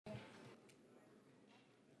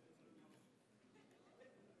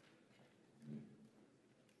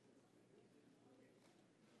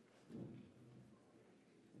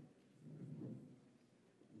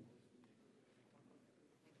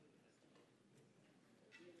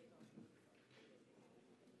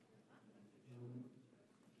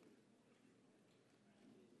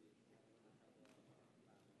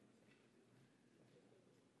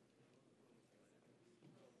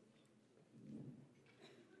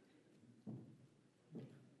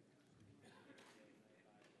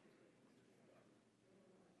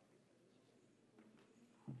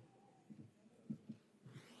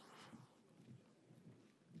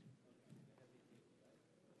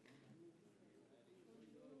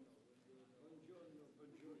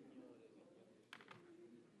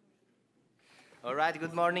All right,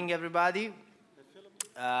 good morning, everybody.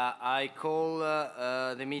 I call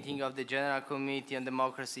the meeting of the General Committee on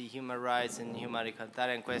Democracy, Human Rights and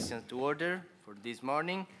Humanitarian Questions to order for this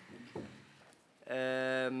morning.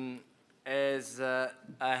 As I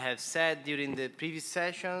have said during the previous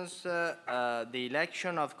sessions, the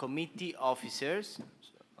election of committee officers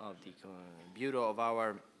of the Bureau of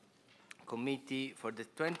our committee for the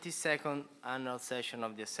 22nd annual session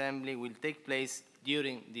of the Assembly will take place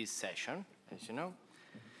during this session, as you know.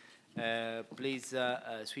 Please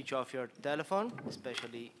switch off your telephone,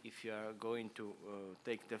 especially if you are going to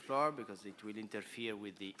take the floor, because it will interfere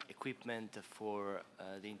with the equipment for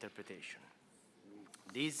the interpretation.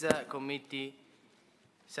 This committee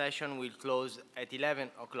session will close at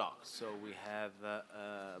 11 o'clock, so we have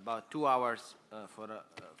about 2 hours for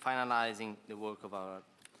finalizing the work of our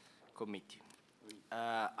committee.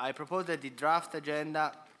 I propose that the draft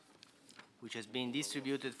agenda, which has been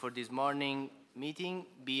distributed for this morning meeting,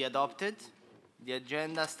 be adopted. The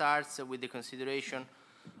agenda starts with the consideration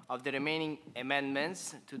of the remaining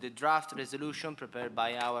amendments to the draft resolution prepared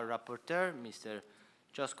by our rapporteur, Mr.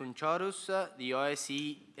 Choskunchorus, the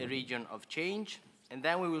OSCE region of change, and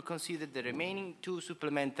then we will consider the remaining 2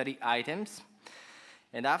 supplementary items.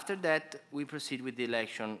 And after that, we proceed with the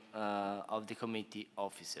election of the committee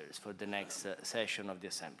officers for the next session of the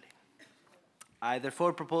Assembly. I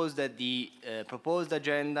therefore propose that the proposed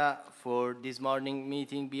agenda for this morning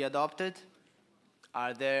meeting be adopted.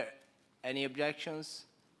 Are there any objections?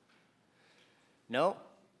 No?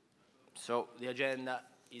 So the agenda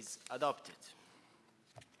is adopted.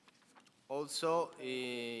 Also,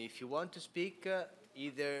 if you want to speak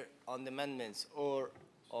either on the amendments or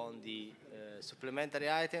on the supplementary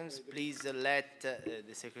items, please let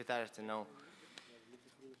the Secretariat know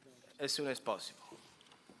as soon as possible.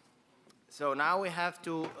 So now we have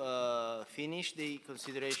to finish the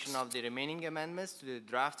consideration of the remaining amendments to the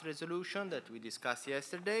draft resolution that we discussed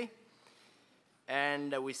yesterday.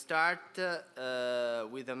 And we start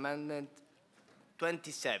with Amendment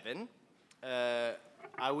 27.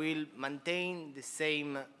 I will maintain the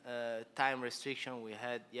same time restriction we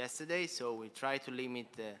had yesterday, so we try to limit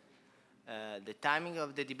the timing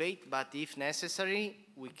of the debate, but if necessary,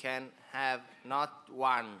 we can have not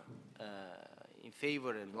one in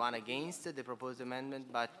favor and one against the proposed amendment,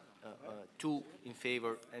 but 2 in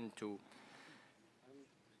favor and 2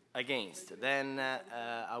 against. Then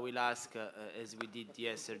I will ask, as we did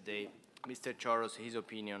yesterday, Mr. Choros his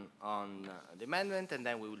opinion on the amendment, and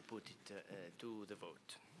then we will put it to the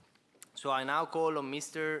vote. So I now call on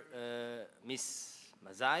Ms.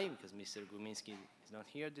 Mazai, because Mr. Guminsky is not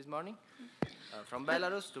here this morning, from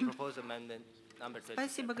Belarus, to propose amendment number 30.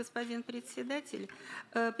 Спасибо, господин председатель.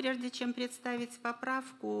 Прежде чем представить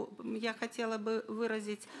поправку, я хотела бы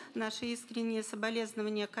выразить наши искренние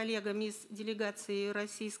соболезнования коллегам из делегации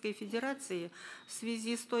Российской Федерации в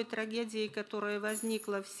связи с той трагедией, которая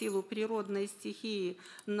возникла в силу природной стихии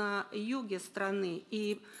на юге страны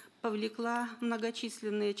и повлекла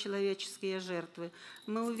многочисленные человеческие жертвы.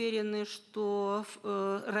 Мы уверены, что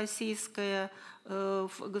российское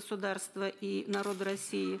государство и народ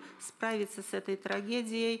России справится с этой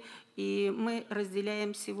трагедией, и мы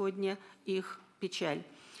разделяем сегодня их печаль.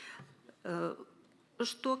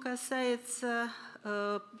 Что касается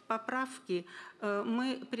поправки,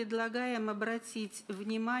 мы предлагаем обратить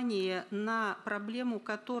внимание на проблему,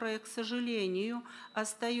 которая, к сожалению,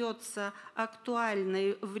 остается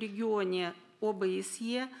актуальной в регионе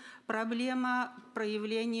ОБСЕ, проблема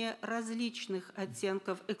проявления различных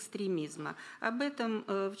оттенков экстремизма. Об этом,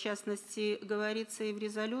 в частности, говорится и в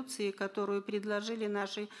резолюции, которую предложили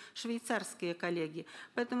наши швейцарские коллеги.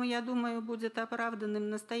 Поэтому, я думаю, будет оправданным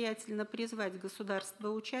настоятельно призвать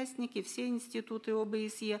государства-участники, все институты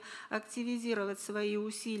ОБСЕ активизировать свои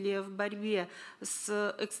усилия в борьбе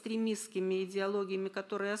с экстремистскими идеологиями,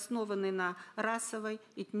 которые основаны на расовой,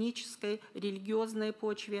 этнической, религиозной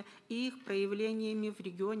почве и их проявлениями в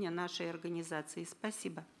регионе нашей организации.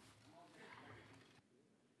 Спасибо.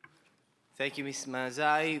 Thank you, Ms.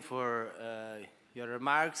 Mazai, for your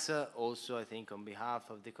remarks. Also, I think on behalf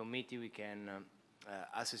of the committee, we can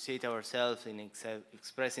associate ourselves in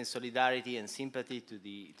expressing solidarity and sympathy to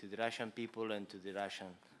the Russian people and to the Russian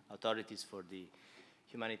authorities for the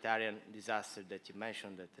humanitarian disaster that you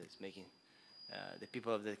mentioned that is making the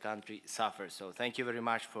people of the country suffer. So thank you very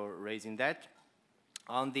much for raising that.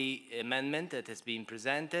 On the amendment that has been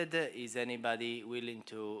presented, is anybody willing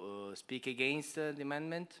to speak against the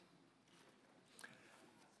amendment?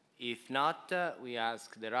 If not, we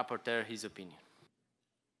ask the rapporteur his opinion.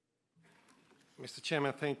 Mr.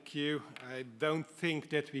 Chairman, thank you. I don't think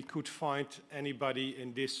that we could find anybody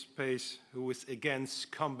in this space who is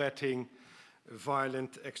against combating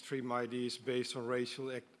violent extreme ideas based on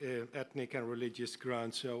racial, ethnic and religious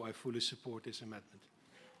grounds, so I fully support this amendment.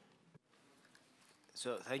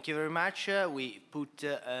 So thank you very much. We put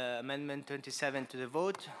Amendment 27 to the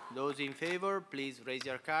vote. Those in favor, please raise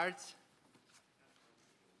your cards.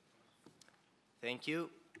 Thank you.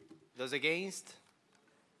 Those against?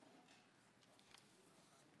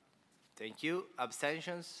 Thank you.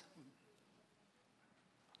 Abstentions?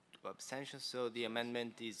 2 abstentions, so the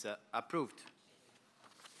amendment is approved.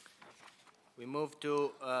 We move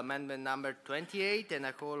to amendment number 28, and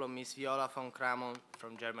I call on Ms. Viola von Kramon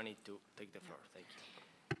from Germany to take the floor. Thank you.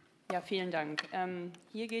 Ja, vielen Dank.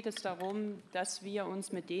 Hier geht es darum, dass wir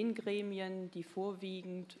uns mit den Gremien, die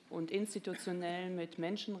vorwiegend und institutionell mit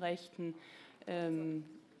Menschenrechten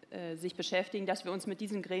sich beschäftigen, dass wir uns mit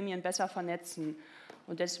diesen Gremien besser vernetzen.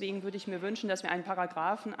 Und deswegen würde ich mir wünschen, dass wir einen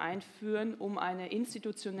Paragraphen einführen, um eine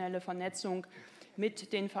institutionelle Vernetzung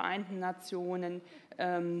mit den Vereinten Nationen,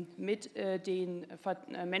 mit den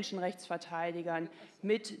Menschenrechtsverteidigern,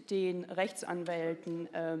 mit den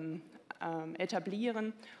Rechtsanwälten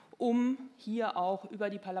etablieren, um hier auch über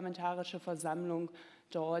die Parlamentarische Versammlung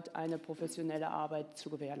dort eine professionelle Arbeit zu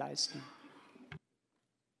gewährleisten.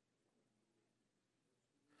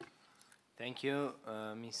 Thank you,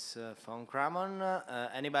 Ms. von Kramon.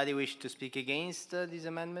 Anybody wish to speak against this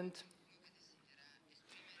amendment?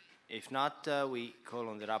 If not, we call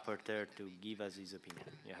on the rapporteur to give us his opinion.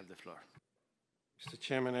 You have the floor. Mr.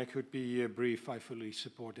 Chairman, I could be brief. I fully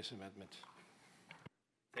support this amendment.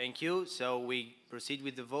 Thank you. So we proceed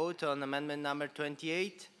with the vote on amendment number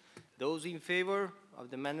 28. Those in favor of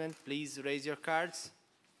the amendment, please raise your cards.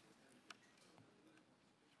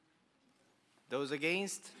 Those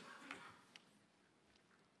against?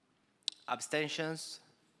 Abstentions?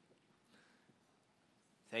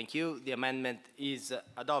 Thank you. The amendment is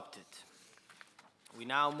adopted. We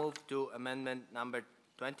now move to amendment number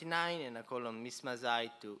 29, and I call on Ms. Mazai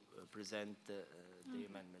to present the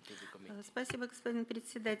amendment to the committee. Спасибо, господин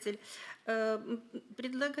председатель.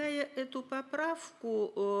 Предлагая эту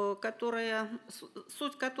поправку,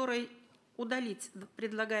 суть которой удалить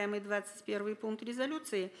предлагаемый 21 пункт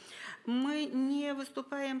резолюции, мы не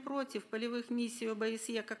выступаем против полевых миссий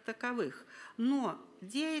ОБСЕ как таковых, но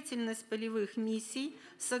деятельность полевых миссий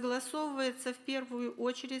согласовывается в первую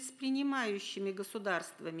очередь с принимающими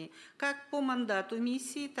государствами, как по мандату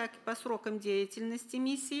миссии, так и по срокам деятельности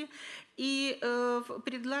миссии, и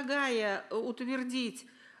предлагая утвердить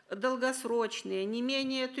долгосрочные, не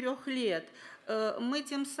менее 3 лет, мы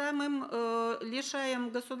тем самым лишаем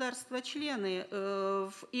государства-члены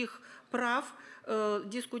их прав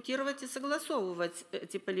дискутировать и согласовывать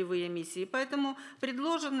эти полевые миссии. Поэтому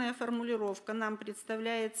предложенная формулировка нам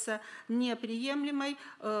представляется неприемлемой.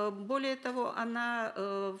 Более того, она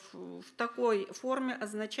в такой форме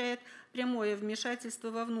означает прямое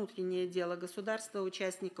вмешательство во внутреннее дело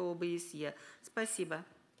государства-участника ОБСЕ. Спасибо.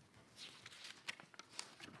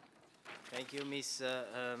 Thank you, Ms.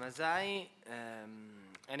 Mazai.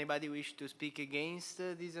 Anybody wish to speak against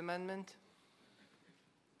this amendment?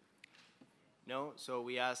 No, so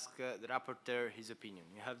we ask the rapporteur his opinion.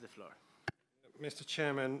 You have the floor. Mr.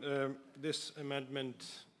 Chairman, this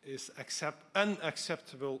amendment is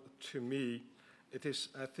unacceptable to me. It is,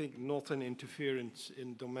 I think, not an interference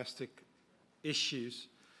in domestic issues.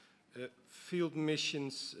 Field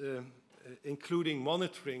missions, including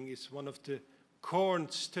monitoring, is one of the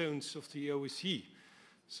cornerstones of the OSCE.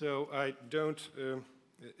 So I don't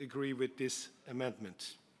agree with this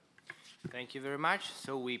amendment. Thank you very much.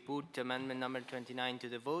 So we put amendment number 29 to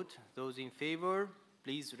the vote. Those in favor,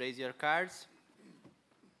 please raise your cards.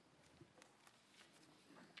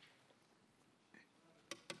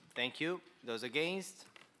 Thank you. Those against?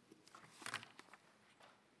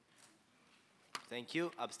 Thank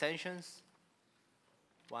you. Abstentions?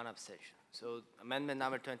 1 abstention. So amendment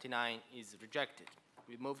number 29 is rejected.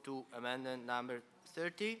 We move to amendment number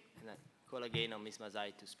 30, and I call again on Ms.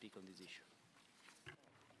 Mazai to speak on this issue.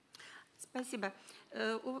 Спасибо.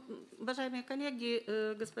 Уважаемые коллеги,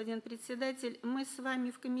 господин председатель, мы с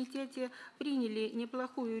вами в комитете приняли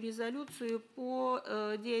неплохую резолюцию по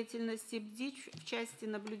деятельности БДИЧ в части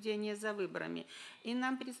наблюдения за выборами. И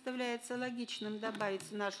нам представляется логичным добавить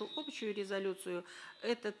в нашу общую резолюцию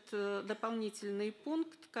этот дополнительный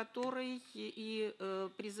пункт, который и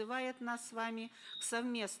призывает нас с вами к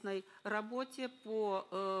совместной работе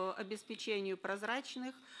по обеспечению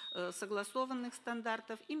прозрачных, согласованных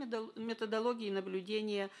стандартов и методологии методологии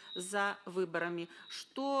наблюдения за выборами,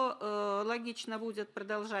 что логично будет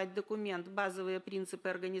продолжать документ «Базовые принципы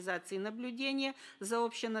организации наблюдения за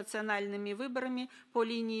общенациональными выборами» по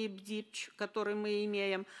линии БДИПЧ, который мы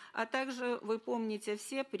имеем, а также вы помните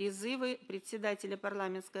все призывы председателя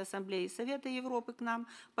Парламентской ассамблеи Совета Европы к нам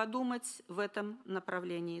подумать в этом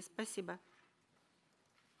направлении. Спасибо.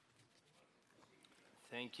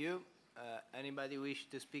 Thank you. Anybody wish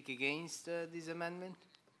to speak against this amendment?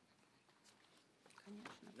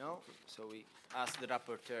 No? So we ask the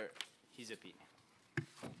rapporteur his opinion.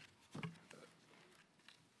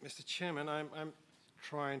 Mr. Chairman, I'm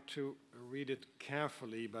trying to read it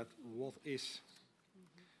carefully, but what is,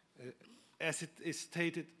 as it is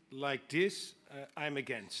stated like this, I'm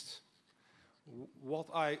against. What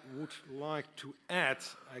I would like to add,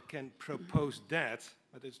 I can propose that,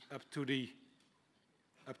 but it's up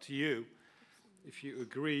to you. If you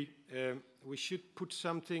agree, we should put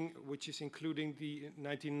something which is including the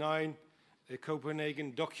 99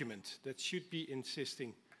 Copenhagen document. That should be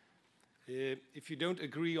insisting. If you don't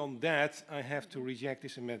agree on that, I have to reject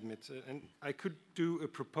this amendment. And I could do a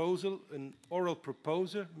proposal, an oral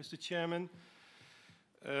proposal, Mr. Chairman,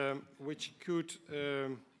 which could,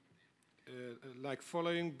 like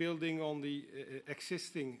following, building on the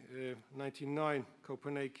existing 99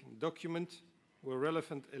 Copenhagen document, where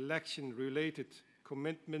relevant election-related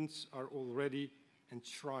commitments are already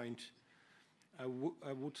enshrined. I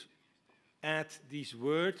would add these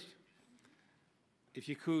words. If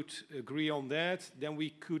you could agree on that, then we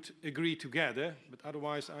could agree together, but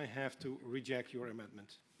otherwise I have to reject your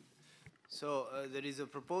amendment. So there is a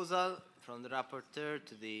proposal from the rapporteur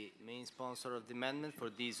to the main sponsor of the amendment for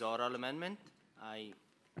this oral amendment. I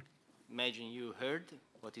imagine you heard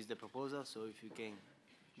what is the proposal, so if you can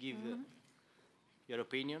give your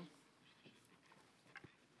opinion.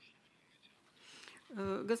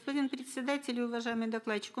 Господин председатель и уважаемый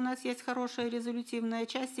докладчик, у нас есть хорошая резолютивная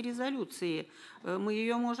часть резолюции. Мы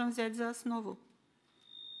ее можем взять за основу.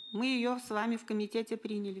 Мы ее с вами в комитете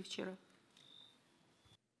приняли вчера.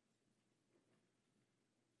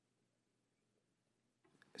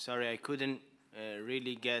 Sorry, I couldn't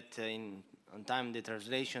really get on time the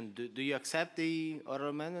translation. Do you accept the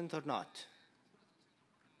oral amendment or not?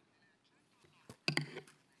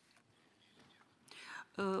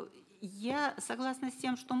 Я согласна с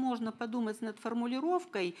тем, что можно подумать над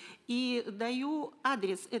формулировкой, и даю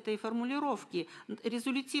адрес этой формулировки.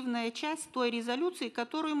 Резолютивная часть той резолюции,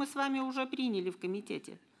 которую мы с вами уже приняли в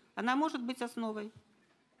комитете. Она может быть основой.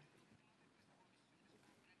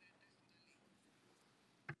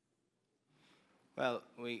 Well,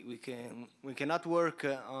 we cannot work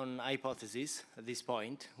on hypotheses at this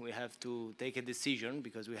point. We have to take a decision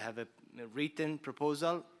because we have a written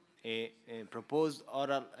proposal, a proposed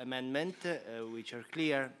oral amendment, which are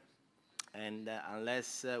clear, and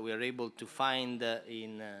unless we are able to find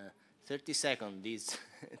in 30 seconds this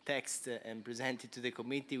text and present it to the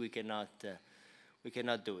committee, we cannot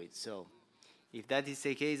do it. So, if that is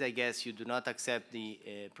the case, I guess you do not accept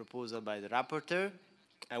the proposal by the rapporteur,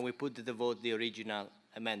 and we put to the vote the original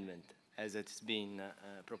amendment as it's been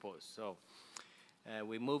proposed. So,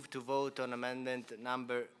 we move to vote on amendment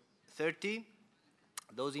number 30.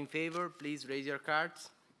 Those in favor, please raise your cards.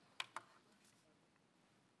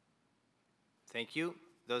 Thank you.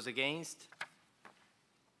 Those against?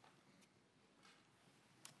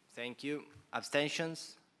 Thank you.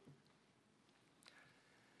 Abstentions?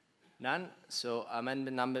 None. So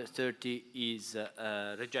amendment number 30 is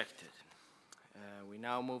rejected. We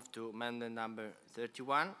now move to amendment number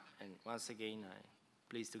 31. And once again, I'm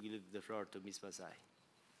pleased to give the floor to Ms. Basai.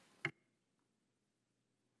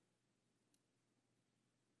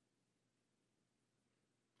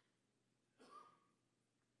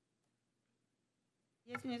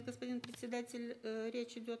 Извиняюсь, господин председатель,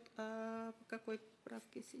 речь идет о какой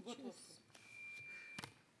правке сейчас?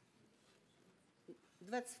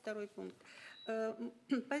 22 пункт.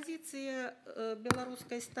 Позиция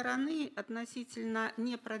белорусской стороны относительно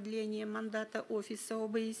непродления мандата офиса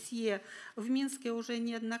ОБСЕ в Минске уже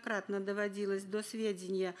неоднократно доводилась до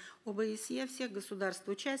сведения ОБСЕ всех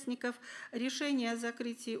государств-участников. Решение о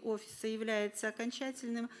закрытии офиса является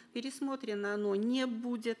окончательным, пересмотрено оно не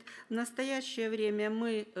будет. В настоящее время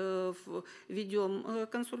мы ведем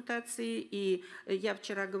консультации, и я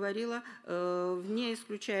вчера говорила, не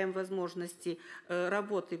исключаем возможности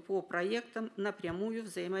работы по проектам напрямую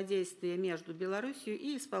взаимодействия между Беларусью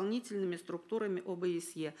и исполнительными структурами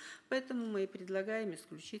ОБСЕ. Поэтому мы и предлагаем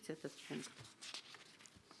исключить этот пункт.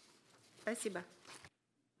 Спасибо.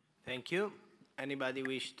 Thank you. Anybody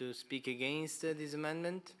wish to speak against this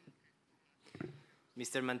amendment?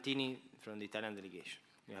 Mr. Mantini from the Italian delegation.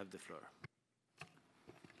 You have the floor.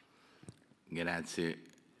 Grazie.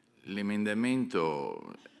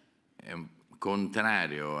 L'emendamento è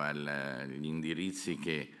contrario agli indirizzi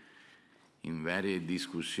che in varie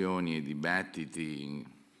discussioni e dibattiti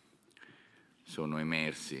sono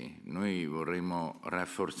emersi. Noi vorremmo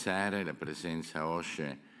rafforzare la presenza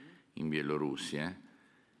OSCE in Bielorussia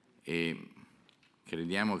e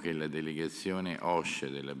crediamo che la delegazione OSCE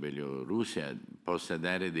della Bielorussia possa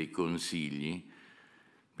dare dei consigli,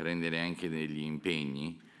 prendere anche degli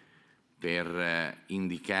impegni per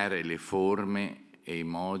indicare le forme e i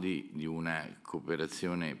modi di una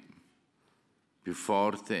cooperazione più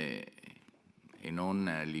forte e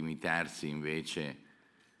non limitarsi invece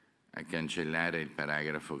a cancellare il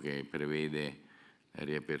paragrafo che prevede la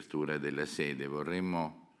riapertura della sede.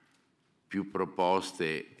 Vorremmo più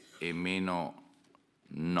proposte e meno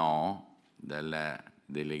no dalla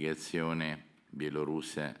delegazione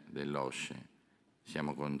bielorussa dell'OSCE.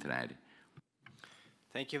 Siamo contrari.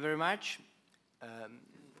 Thank you very much.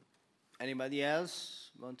 Anybody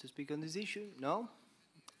else want to speak on this issue? No?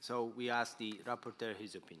 So we ask the rapporteur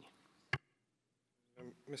his opinion.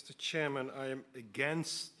 Mr. Chairman, I am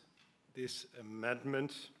against this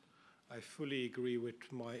amendment. I fully agree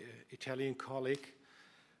with my Italian colleague.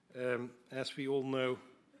 As we all know,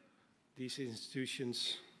 these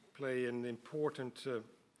institutions play an important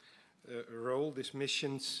role, these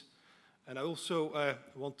missions. And I also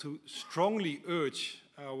want to strongly urge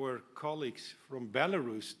our colleagues from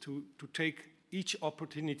Belarus to take each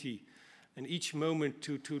opportunity and each moment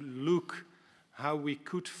to look how we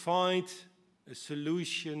could find a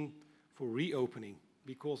solution for reopening,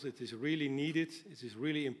 because it is really needed, it is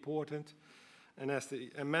really important. And as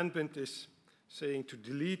the amendment is saying to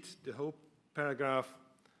delete the whole paragraph,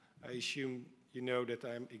 I assume you know that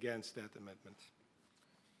I am against that amendment.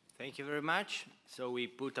 Thank you very much. So we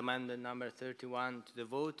put amendment number 31 to the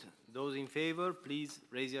vote. Those in favor, please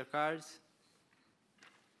raise your cards.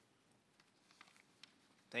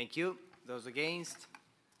 Thank you. Those against?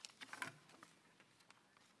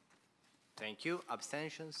 Thank you.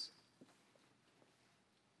 Abstentions?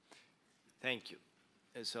 Thank you.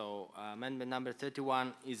 So amendment number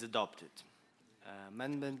 31 is adopted.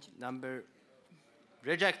 Amendment number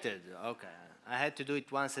rejected. Okay. I had to do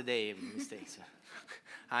it once a day, mistakes.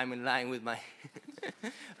 I'm in line with my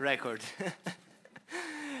record.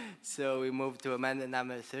 So we move to amendment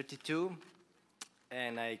number 32,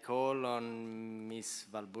 and I call on Ms.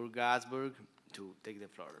 Walburga-Asberg to take the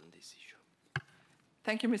floor on this issue.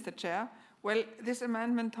 Thank you, Mr. Chair. Well, this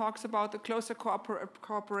amendment talks about a closer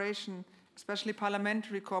cooperation, especially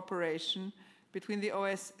parliamentary cooperation, between the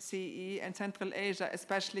OSCE and Central Asia,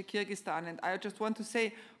 especially Kyrgyzstan. And I just want to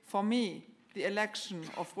say, for me, the election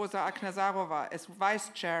of Rosa Akhnazarova as vice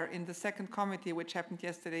chair in the second committee, which happened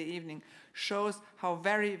yesterday evening, shows how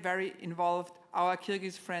very, very involved our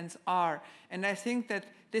Kyrgyz friends are. And I think that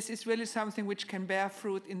this is really something which can bear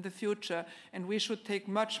fruit in the future, and we should take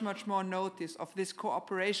much, much more notice of this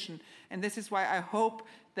cooperation. And this is why I hope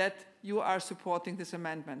that you are supporting this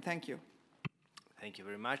amendment. Thank you. Thank you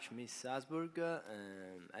very much, Ms. Asberg.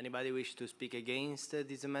 Anybody wish to speak against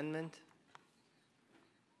this amendment?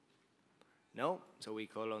 No? So we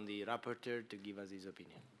call on the rapporteur to give us his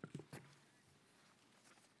opinion.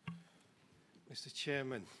 Mr.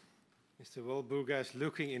 Chairman, Mr. Walburga is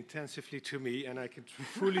looking intensively to me, and I can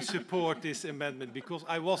fully support this amendment because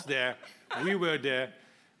I was there, we were there.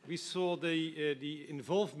 We saw the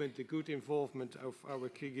involvement, the good involvement of our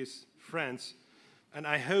Kyrgyz friends, and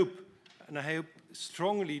I hope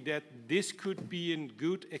strongly that this could be a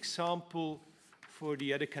good example for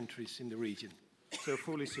the other countries in the region. So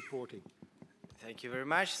fully supporting. Thank you very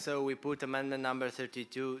much. So we put amendment number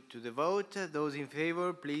 32 to the vote. Those in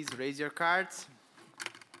favor, please raise your cards.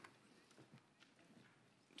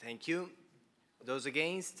 Thank you. Those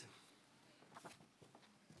against?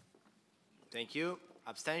 Thank you.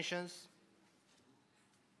 Abstentions?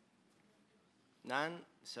 None.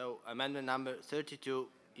 So amendment number 32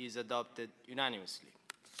 is adopted unanimously.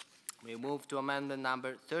 We move to amendment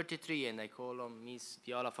number 33, and I call on Ms.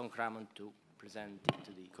 Viola von Kramon to present it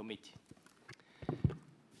to the committee.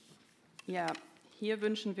 Ja, hier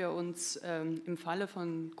wünschen wir uns im Falle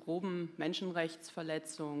von groben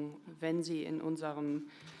Menschenrechtsverletzungen, wenn sie in unserem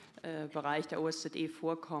Bereich der OSZE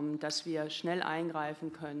vorkommen, dass wir schnell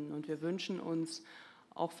eingreifen können. Und wir wünschen uns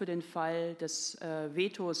auch für den Fall des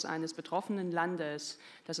Vetos eines betroffenen Landes,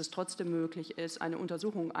 dass es trotzdem möglich ist, eine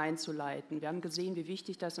Untersuchung einzuleiten. Wir haben gesehen, wie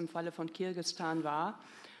wichtig das im Falle von Kirgisistan war.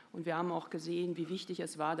 Und wir haben auch gesehen, wie wichtig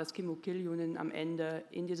es war, dass Kimmo Kiljunen am Ende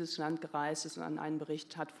in dieses Land gereist ist und an einen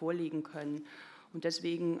Bericht hat vorlegen können. Und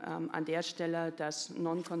deswegen an der Stelle das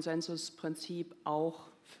Non-Consensus-Prinzip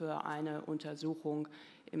auch für eine Untersuchung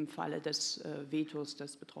im Falle des Vetos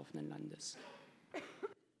des betroffenen Landes.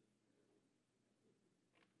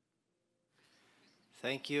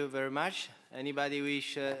 Thank you very much. Anybody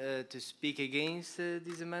wish to speak against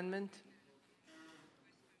this amendment?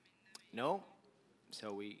 No?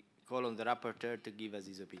 So we call on the rapporteur to give us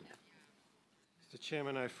his opinion. Mr.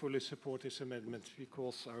 Chairman, I fully support this amendment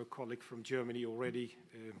because our colleague from Germany already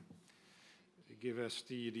gave us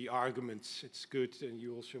the arguments. It's good, and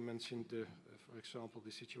you also mentioned, for example,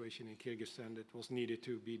 the situation in Kyrgyzstan that was needed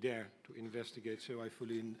to be there to investigate. So I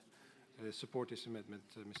fully support this amendment,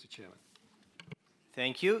 Mr. Chairman.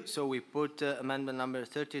 Thank you. So we put amendment number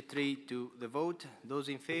 33 to the vote. Those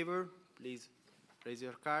in favor, please raise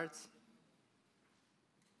your cards.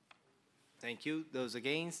 Thank you. Those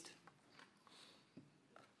against?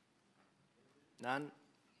 None?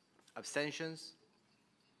 Abstentions?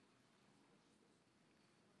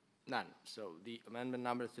 None. So the amendment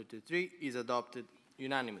number 33 is adopted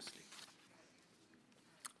unanimously.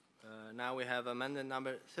 Now we have amendment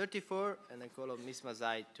number 34, and I call on Ms.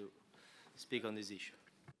 Mazai to speak on this issue.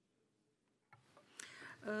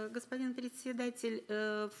 Господин председатель,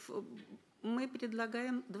 мы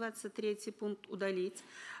предлагаем 23-й пункт удалить,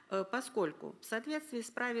 поскольку в соответствии с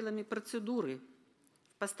правилами процедуры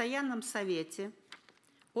в Постоянном совете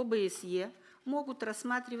ОБСЕ могут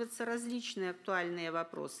рассматриваться различные актуальные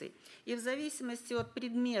вопросы. И в зависимости от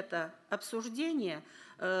предмета обсуждения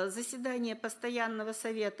заседания Постоянного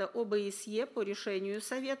совета ОБСЕ по решению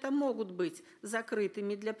Совета могут быть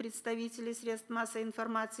закрытыми для представителей средств массовой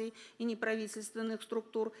информации и неправительственных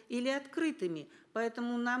структур или открытыми.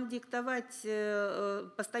 Поэтому нам диктовать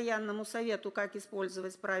Постоянному совету, как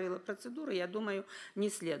использовать правила процедуры, я думаю,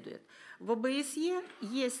 не следует. В ОБСЕ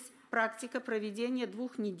есть практика проведения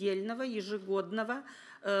двухнедельного ежегодного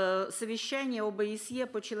совещания ОБСЕ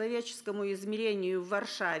по человеческому измерению в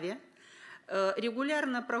Варшаве.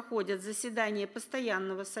 Регулярно проходят заседания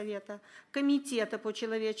Постоянного совета, Комитета по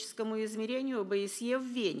человеческому измерению ОБСЕ в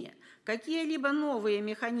Вене. Какие-либо новые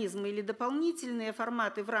механизмы или дополнительные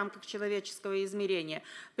форматы в рамках человеческого измерения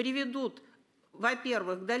приведут,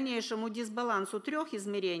 во-первых, к дальнейшему дисбалансу трех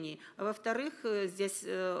измерений, а во-вторых, здесь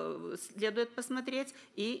следует посмотреть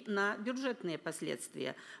и на бюджетные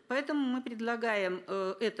последствия. Поэтому мы предлагаем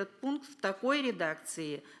этот пункт в такой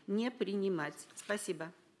редакции не принимать.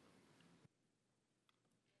 Спасибо.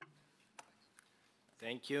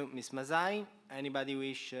 Thank you, Ms. Mazai. Anybody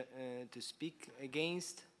wish to speak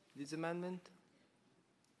against this amendment?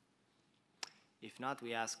 If not,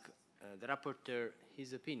 we ask the rapporteur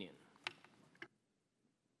his opinion.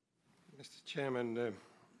 Mr. Chairman,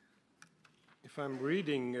 if I'm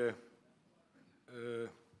reading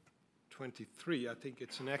 23, I think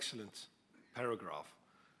it's an excellent paragraph.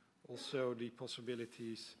 Also, the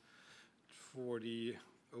possibilities for the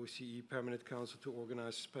OSCE Permanent Council to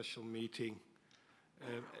organize a special meeting.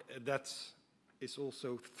 That is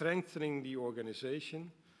also strengthening the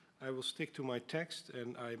organization. I will stick to my text,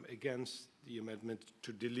 and I'm against the amendment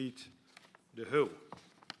to delete the whole.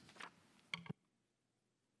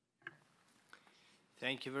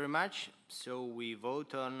 Thank you very much. So we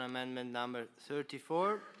vote on amendment number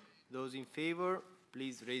 34. Those in favor,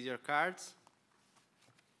 please raise your cards.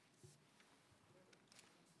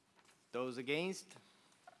 Those against?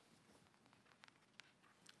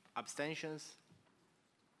 Abstentions?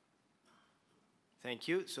 Thank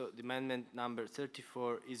you. So the amendment number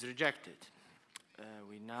 34 is rejected.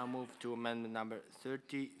 We now move to amendment number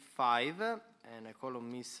 35, and I call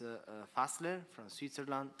on Ms. Fassler from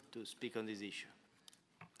Switzerland to speak on this issue.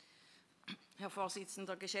 Herr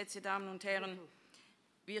Vorsitzender, geschätzte Damen und Herren,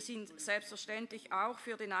 wir sind selbstverständlich auch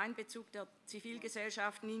für den Einbezug der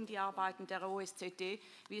Zivilgesellschaften in die Arbeiten der OSZE.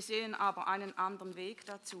 Wir sehen aber einen anderen Weg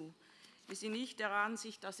dazu. Wir sind nicht der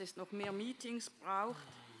Ansicht, dass es noch mehr Meetings braucht.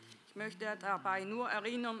 Ich möchte dabei nur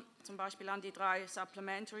erinnern, zum Beispiel an die 3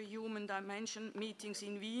 Supplementary Human Dimension Meetings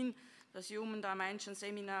in Wien, das Human Dimension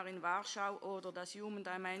Seminar in Warschau oder das Human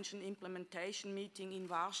Dimension Implementation Meeting in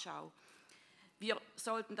Warschau. Wir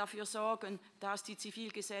sollten dafür sorgen, dass die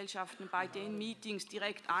Zivilgesellschaften bei den Meetings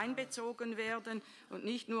direkt einbezogen werden und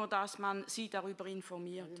nicht nur, dass man sie darüber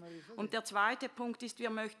informiert. Und der zweite Punkt ist, wir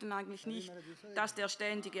möchten eigentlich nicht, dass der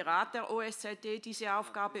Ständige Rat der OSZE diese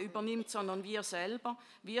Aufgabe übernimmt, sondern wir selber.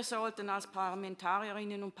 Wir sollten als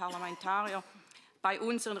Parlamentarierinnen und Parlamentarier bei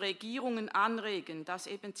unseren Regierungen anregen, dass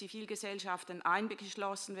eben Zivilgesellschaften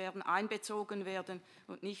eingeschlossen werden, einbezogen werden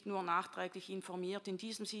und nicht nur nachträglich informiert. In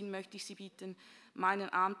diesem Sinn möchte ich Sie bitten, meinen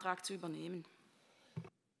Antrag zu übernehmen.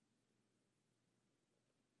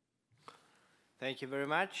 Thank you very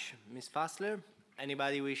much, Ms. Fassler.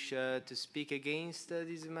 Anybody wish to speak against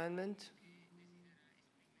this amendment?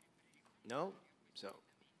 No? So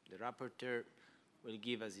the rapporteur will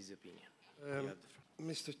give us his opinion. You have the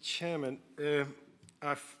floor. Mr. Chairman,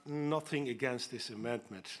 I've nothing against this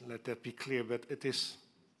amendment, let that be clear, but it is,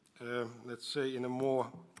 let's say, in a more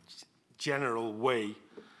general way.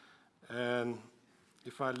 And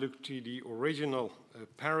if I look to the original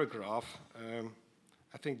paragraph,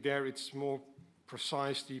 I think there it's more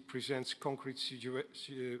precisely presents concrete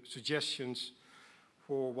suggestions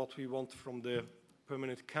for what we want from the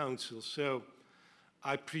Permanent Council. So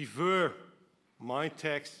I prefer my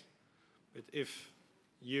text, but if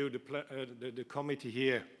you, the committee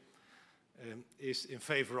here, is in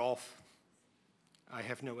favor of, I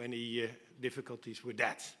have no any difficulties with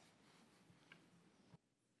that.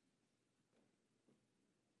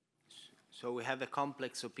 So we have a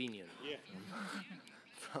complex opinion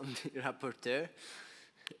from the rapporteur.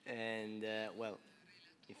 And, well,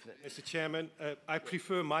 if... Mr. Chairman, I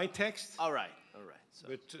prefer my text. All right. So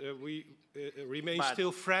But we remain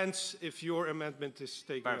still friends if your amendment is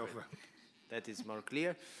taken over. That is more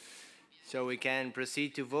clear. So we can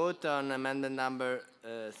proceed to vote on amendment number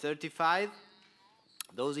 35.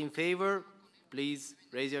 Those in favor, please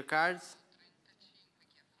raise your cards.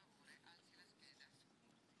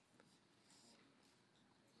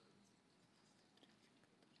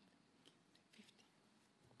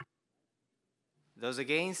 Those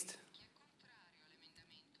against?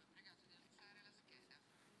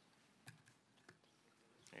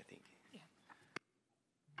 I think. Yeah.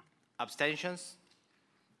 Abstentions?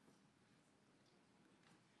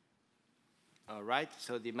 All right,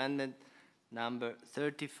 so the amendment number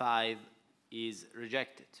 35 is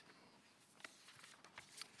rejected.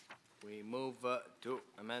 We move to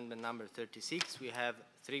amendment number 36. We have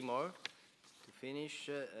 3 more to finish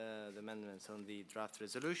the amendments on the draft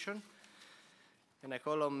resolution. And I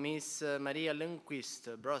call on Ms. Maria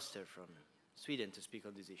Lundqvist Broster from Sweden to speak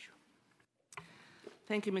on this issue.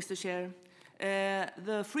 Thank you, Mr. Chair.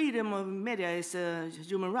 The freedom of media is a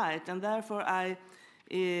human right, and therefore I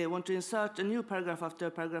want to insert a new paragraph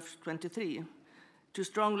after paragraph 23 to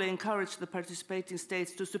strongly encourage the participating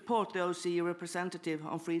states to support the OSCE representative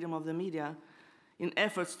on freedom of the media in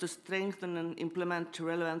efforts to strengthen and implement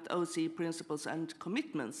relevant OSCE principles and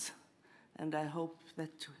commitments. And I hope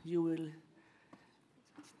that you will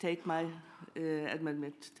take my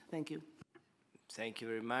amendment. Thank you. Thank you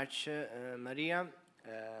very much, Maria.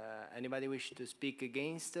 Anybody wish to speak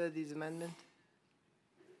against this amendment?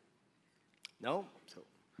 No? So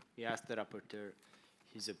we ask the rapporteur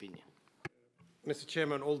his opinion. Mr.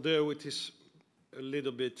 Chairman, although it is a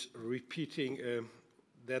little bit repeating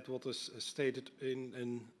that what is stated in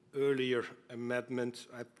an earlier amendment,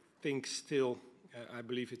 I think still, I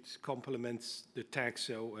believe it complements the text,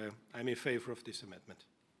 so I'm in favor of this amendment.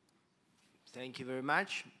 Thank you very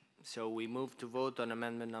much. So we move to vote on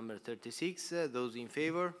amendment number 36. Those in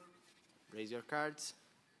favor, raise your cards.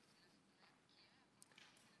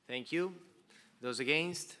 Thank you. Those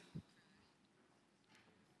against?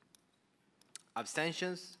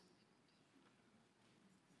 Abstentions?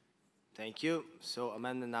 Thank you. So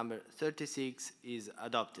amendment number 36 is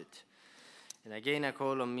adopted. And again, I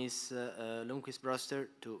call on Ms. Lundqvist Broster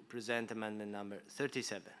to present amendment number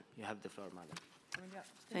 37. You have the floor, madam.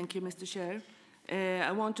 Thank you, Mr. Chair.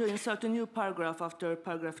 I want to insert a new paragraph after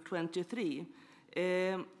paragraph 23.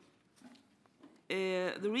 The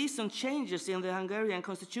recent changes in the Hungarian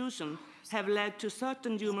constitution have led to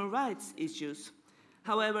certain human rights issues.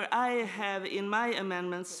 However, I have in my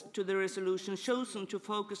amendments to the resolution chosen to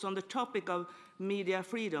focus on the topic of media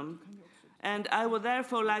freedom. And I would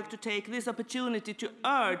therefore like to take this opportunity to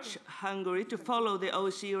urge Hungary to follow the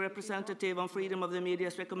OSCE representative on freedom of the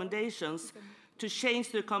media's recommendations to change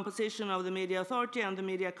the composition of the Media Authority and the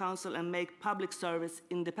Media Council and make public service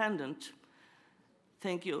independent.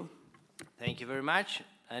 Thank you. Thank you very much.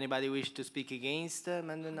 Anybody wish to speak against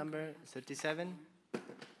amendment number 37?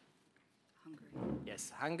 Hungary.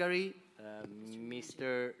 Yes, Hungary.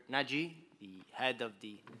 Mr. Nagy, the head of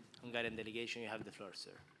the Hungarian delegation, you have the floor, sir.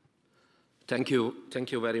 Thank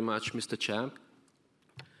you very much, Mr. Chair.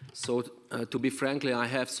 So, to be frankly, I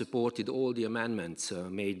have supported all the amendments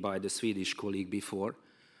made by the Swedish colleague before,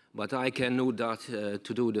 but I can note that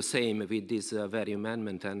to do the same with this very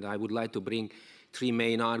amendment, and I would like to bring 3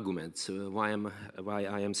 main arguments why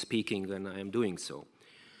I am speaking when I am doing so.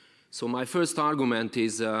 So my first argument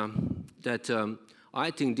is that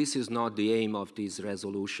I think this is not the aim of this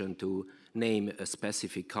resolution to name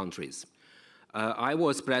specific countries. I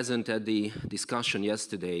was present at the discussion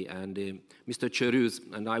yesterday, and Mr. Cherus,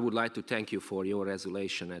 and I would like to thank you for your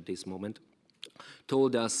resolution at this moment,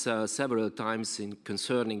 told us several times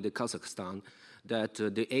concerning the Kazakhstan that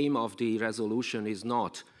the aim of the resolution is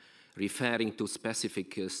not referring to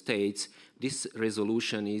specific states. This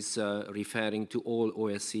resolution is referring to all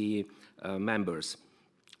OSCE members.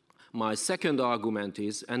 My second argument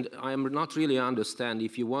is, and I am not really understand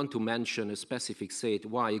if you want to mention a specific state,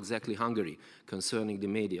 why exactly Hungary concerning the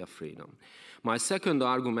media freedom. My second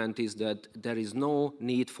argument is that there is no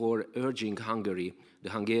need for urging Hungary,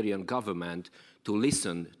 the Hungarian government, to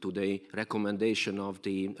listen to the recommendation of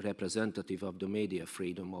the representative of the media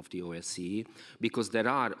freedom of the OSCE, because there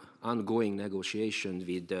are ongoing negotiations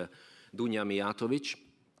with Dunja Mijatovic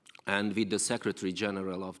and with the Secretary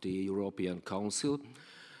General of the European Council.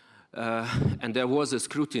 And there was a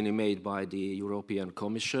scrutiny made by the European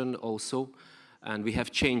Commission also, and we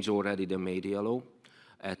have changed already the media law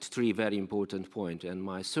at 3 very important points. And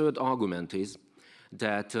my third argument is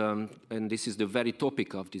that, and this is the very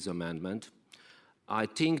topic of this amendment, I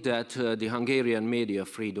think that the Hungarian media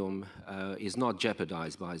freedom is not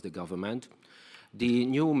jeopardized by the government. The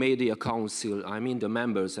new media council, I mean the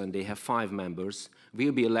members, and they have 5 members,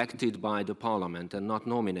 will be elected by the parliament and not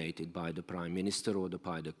nominated by the prime minister or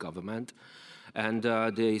by the government. And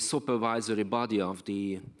the supervisory body of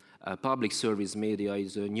the public service media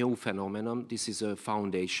is a new phenomenon. This is a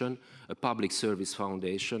foundation, a public service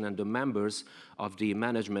foundation, and the members of the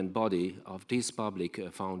management body of these public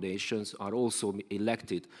foundations are also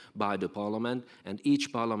elected by the parliament, and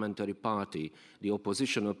each parliamentary party, the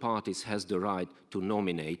oppositional parties, has the right to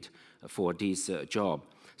nominate for this job.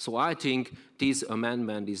 So I think this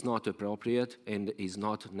amendment is not appropriate and is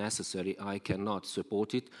not necessary. I cannot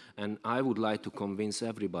support it, and I would like to convince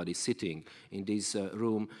everybody sitting in this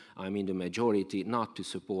room, I'm in the majority, not to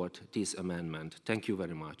support this amendment. Thank you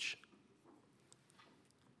very much.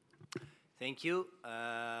 Thank you.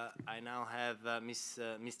 I now have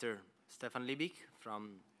Mr. Stefan Liebig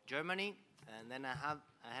from Germany, and then I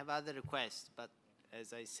have other requests, but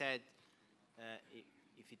as I said,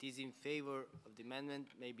 if it is in favor of the amendment,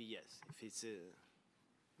 maybe yes. If it's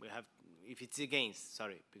if it's against,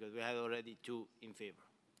 sorry, because we have already 2 in favor.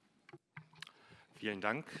 Vielen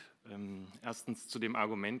Dank. Erstens zu dem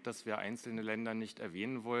Argument, dass wir einzelne Länder nicht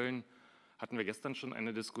erwähnen wollen, hatten wir gestern schon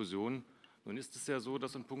eine Diskussion. Nun ist es ja so,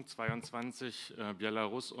 dass in Punkt 22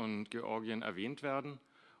 Belarus und Georgien erwähnt werden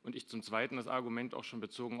und ich zum Zweiten das Argument auch schon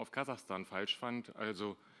bezogen auf Kasachstan falsch fand.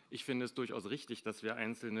 Also ich finde es durchaus richtig, dass wir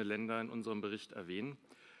einzelne Länder in unserem Bericht erwähnen.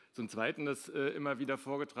 Zum Zweiten das immer wieder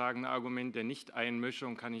vorgetragene Argument der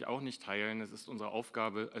Nicht-Einmischung kann ich auch nicht teilen. Es ist unsere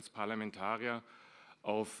Aufgabe als Parlamentarier,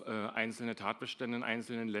 auf einzelne Tatbestände in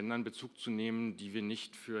einzelnen Ländern Bezug zu nehmen, die wir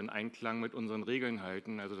nicht für in Einklang mit unseren Regeln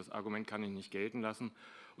halten. Also das Argument kann ich nicht gelten lassen.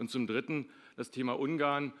 Und zum Dritten, das Thema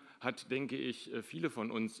Ungarn hat, denke ich, viele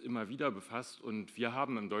von uns immer wieder befasst. Und wir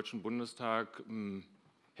haben im Deutschen Bundestag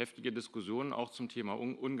heftige Diskussionen auch zum Thema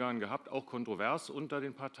Ungarn gehabt, auch kontrovers unter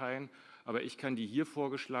den Parteien. Aber ich kann die hier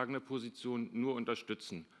vorgeschlagene Position nur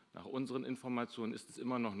unterstützen. Nach unseren Informationen ist es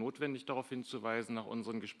immer noch notwendig, darauf hinzuweisen. Nach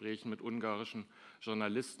unseren Gesprächen mit ungarischen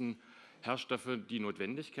Journalisten herrscht dafür die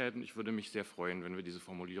Notwendigkeit. Und ich würde mich sehr freuen, wenn wir diese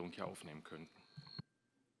Formulierung hier aufnehmen könnten.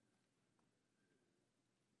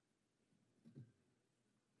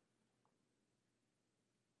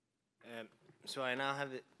 So I now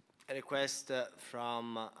have a request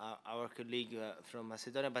from our colleague from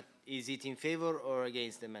Macedonia, but is it in favor or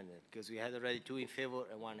against the amendment? Because we had already 2 in favor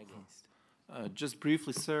and 1 against. Just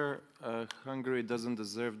briefly, sir, Hungary doesn't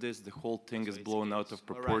deserve this. The whole thing is blown out of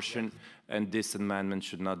proportion, right, yes. And this amendment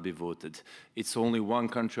should not be voted. It's only 1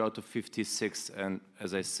 country out of 56, and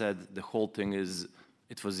as I said, the whole thing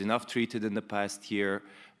it was enough treated in the past year,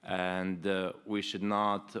 and we should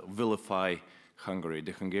not vilify Hungary.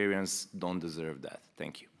 The Hungarians don't deserve that.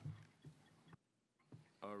 Thank you.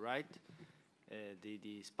 All right.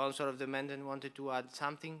 The sponsor of the amendment wanted to add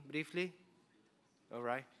something briefly. All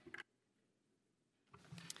right.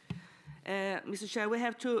 Mr. Chair, we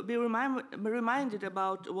have to be reminded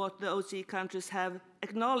about what the OSCE countries have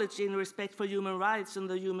acknowledged in respect for human rights and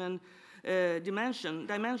the human dimension.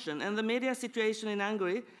 And the media situation in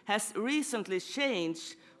Hungary has recently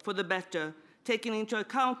changed for the better, taking into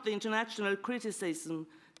account the international criticism,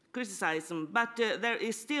 but there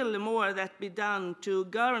is still more that be done to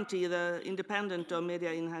guarantee the independence of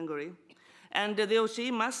media in Hungary. And the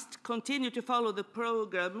OSCE must continue to follow the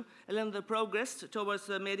program and the progress towards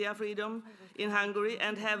media freedom in Hungary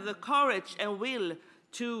and have the courage and will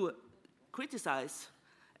to criticize.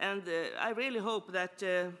 And I really hope that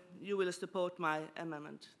you will support my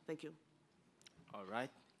amendment. Thank you. All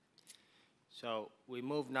right. So we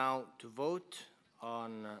move now to vote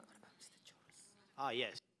on...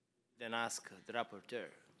 yes. Then ask the rapporteur,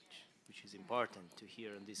 which is important to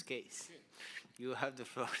hear in this case. You have the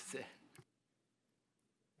floor, sir.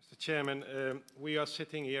 Mr. Chairman, we are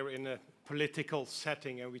sitting here in a political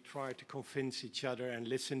setting and we try to convince each other and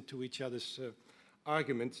listen to each other's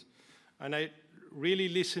arguments. And I really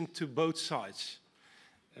listened to both sides.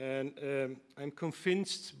 And I'm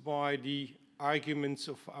convinced by the arguments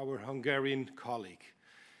of our Hungarian colleague,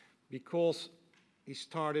 because he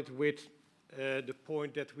started with the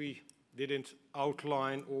point that we didn't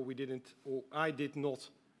outline, or I did not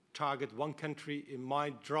target one country in my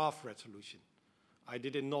draft resolution. I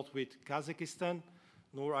did it not with Kazakhstan,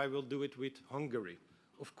 nor I will do it with Hungary.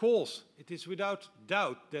 Of course, it is without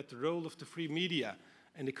doubt that the role of the free media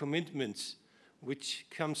and the commitments which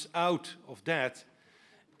comes out of that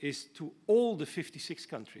is to all the 56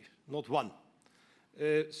 countries, not one.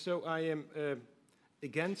 So I am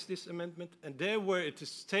against this amendment, and there where it is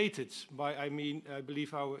stated by, I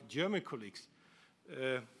believe our German colleagues,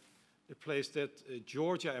 the place that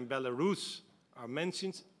Georgia and Belarus are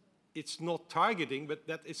mentioned, it's not targeting, but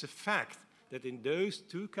that is a fact, that in those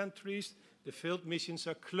two countries the field missions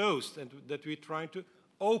are closed and that we're trying to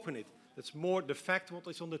open it. That's more the fact what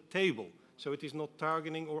is on the table. So it is not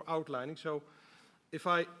targeting or outlining. So if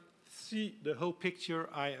I see the whole picture,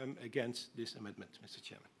 I am against this amendment, Mr.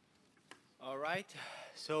 Chairman. All right.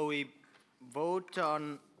 So we vote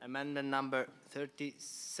on amendment number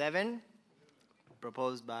 37,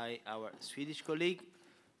 proposed by our Swedish colleague.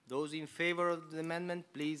 Those in favor of the amendment,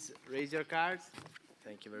 please raise your cards.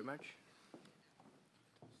 Thank you very much.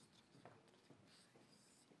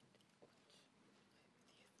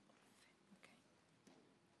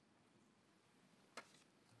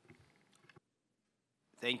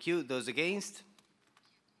 Thank you. Those against?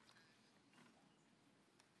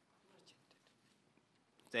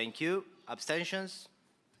 Thank you. Abstentions?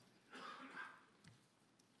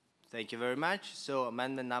 Thank you very much. So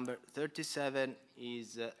amendment number 37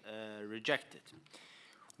 is rejected.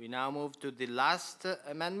 We now move to the last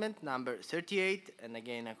amendment, number 38, and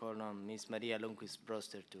again I call on Ms. Maria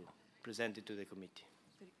Lundqvist-Broster to present it to the committee.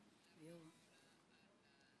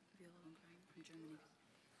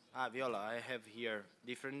 Viola, I have here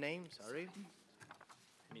different names, sorry.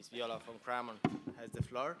 Ms. Viola von Kramon has the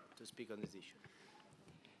floor to speak on this issue.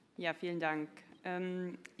 Ja, vielen Dank.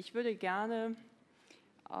 Ich würde gerne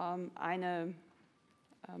eine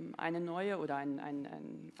neue oder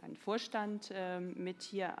einen Vorstand mit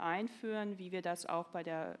hier einführen, wie wir das auch bei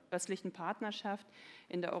der östlichen Partnerschaft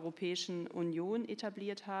in der Europäischen Union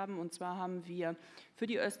etabliert haben. Und zwar haben wir für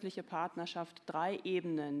die östliche Partnerschaft 3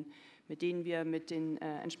 Ebenen, mit denen wir mit den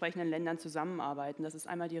entsprechenden Ländern zusammenarbeiten. Das ist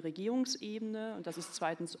einmal die Regierungsebene und das ist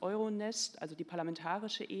zweitens Euronest, also die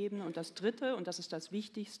parlamentarische Ebene. Und das dritte, und das ist das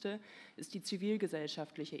Wichtigste, ist die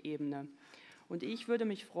zivilgesellschaftliche Ebene. Und ich würde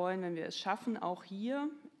mich freuen, wenn wir es schaffen, auch hier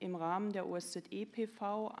im Rahmen der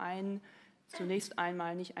OSCE-PV zunächst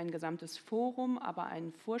einmal nicht ein gesamtes Forum, aber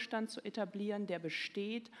einen Vorstand zu etablieren, der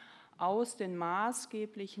besteht aus den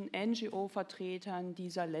maßgeblichen NGO-Vertretern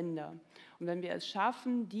dieser Länder. Und wenn wir es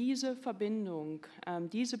schaffen, diese Verbindung,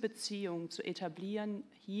 diese Beziehung zu etablieren,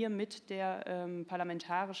 hier mit der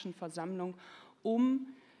Parlamentarischen Versammlung, um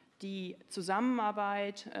die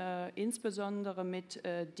Zusammenarbeit insbesondere mit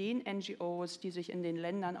den NGOs, die sich in den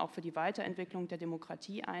Ländern auch für die Weiterentwicklung der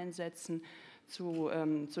Demokratie einsetzen,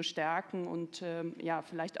 zu stärken und ja,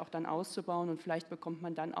 vielleicht auch dann auszubauen. Und vielleicht bekommt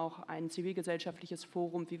man dann auch ein zivilgesellschaftliches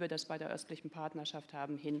Forum, wie wir das bei der östlichen Partnerschaft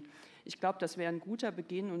haben, hin. Ich glaube, das wäre ein guter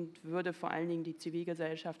Beginn und würde vor allen Dingen die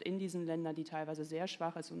Zivilgesellschaft in diesen Ländern, die teilweise sehr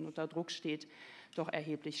schwach ist und unter Druck steht, doch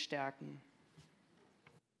erheblich stärken.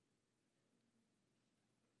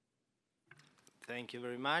 Thank you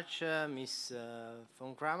very much, Ms.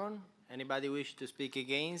 von Kramon. Anybody wish to speak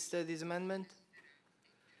against this amendment?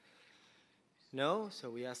 No, so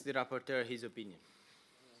we ask the rapporteur his opinion.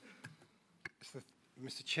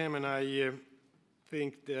 Mr. Chairman, I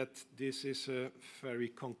think that this is a very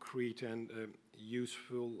concrete and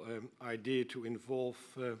useful idea to involve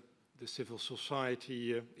the civil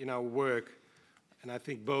society in our work, and I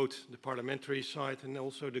think both the parliamentary side and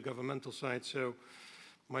also the governmental side, so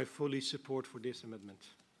my fully support for this amendment.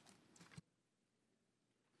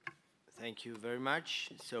 Thank you very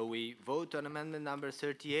much. So we vote on amendment number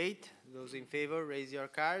 38. Those in favor, raise your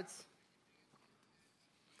cards.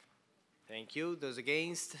 Thank you. Those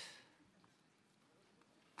against?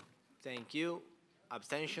 Thank you.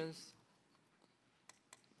 Abstentions?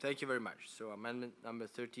 Thank you very much. So amendment number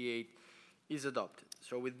 38 is adopted.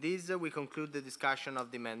 So with this, we conclude the discussion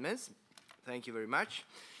of the amendments. Thank you very much.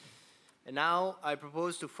 And now I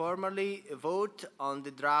propose to formally vote on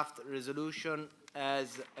the draft resolution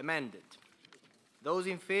as amended. Those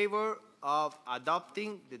in favor of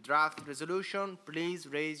adopting the draft resolution, please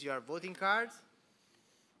raise your voting cards.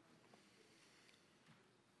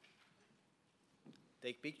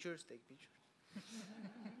 Take pictures, take pictures.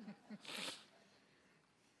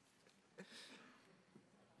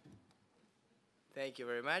 Thank you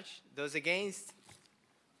very much. Those against?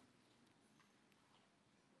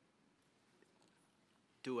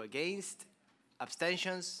 2 against.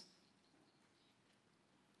 Abstentions?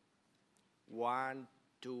 1,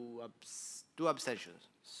 2 abstentions.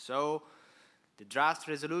 So the draft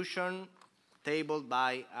resolution tabled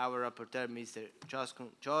by our rapporteur, Mr.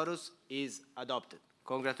 Chorus, is adopted.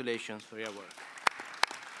 Congratulations for your work.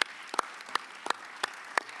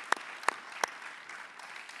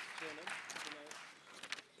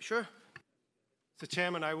 Sure. Mr.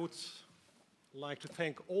 Chairman, I would like to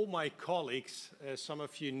thank all my colleagues. Some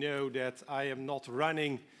of you know that I am not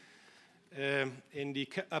running in the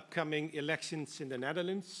upcoming elections in the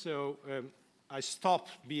Netherlands, so I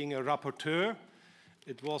stopped being a rapporteur.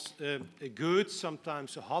 It was a good,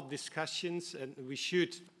 sometimes hot discussions, and we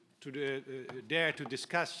should dare to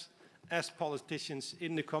discuss as politicians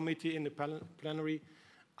in the committee, in the plenary.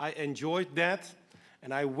 I enjoyed that,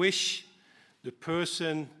 and I wish the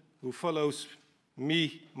person who follows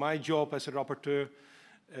me, my job as a rapporteur,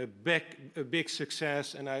 a big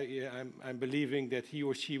success, and I'm believing that he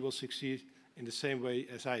or she will succeed in the same way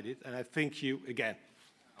as I did, and I thank you again.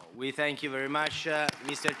 We thank you very much,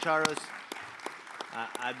 Mr. Charos.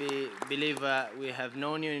 I believe we have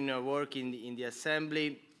known you in your work in the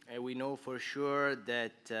Assembly, and we know for sure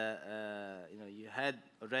that you had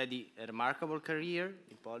already a remarkable career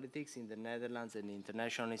in politics in the Netherlands and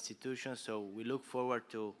international institutions, so we look forward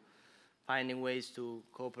to finding ways to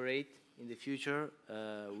cooperate in the future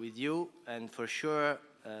with you, and for sure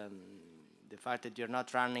the fact that you're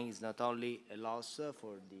not running is not only a loss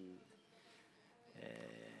for the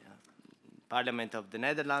Parliament of the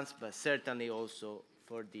Netherlands, but certainly also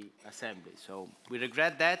for the Assembly. So we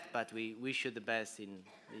regret that, but we wish you the best in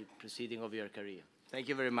the proceeding of your career. Thank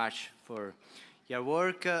you very much for your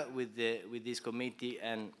work with this committee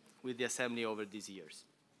and with the Assembly over these years.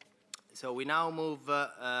 So we now move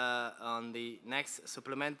on the next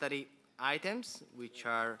supplementary items, which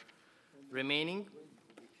are remaining.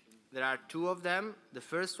 There are 2 of them. The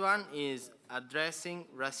first one is addressing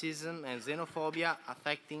racism and xenophobia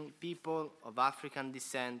affecting people of African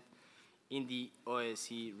descent in the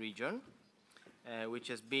OSCE region, which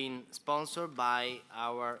has been sponsored by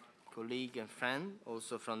our colleague and friend,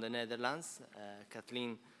 also from the Netherlands,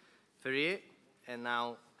 Kathleen Ferrier. And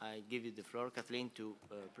now I give you the floor, Kathleen, to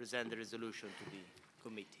present the resolution to the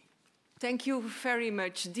committee. Thank you very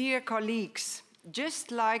much. Dear colleagues,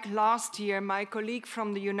 just like last year, my colleague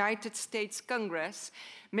from the United States Congress,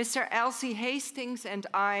 Mr. Elsie Hastings, and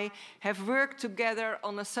I have worked together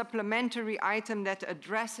on a supplementary item that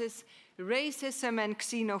addresses racism and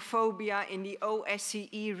xenophobia in the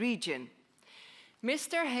OSCE region.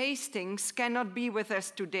 Mr. Hastings cannot be with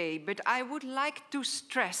us today, but I would like to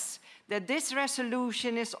stress that this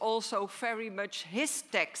resolution is also very much his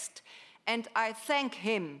text, and I thank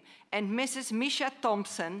him and Mrs. Misha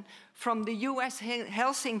Thompson from the US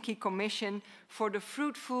Helsinki Commission for the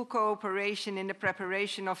fruitful cooperation in the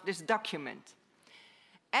preparation of this document.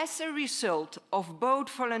 As a result of both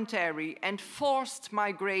voluntary and forced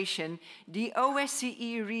migration, the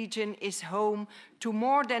OSCE region is home to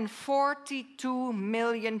more than 42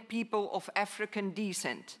 million people of African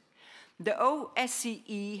descent. The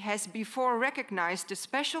OSCE has before recognized the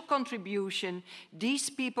special contribution these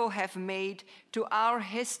people have made to our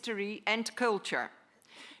history and culture.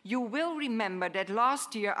 You will remember that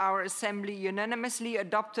last year our Assembly unanimously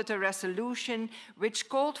adopted a resolution which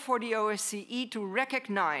called for the OSCE to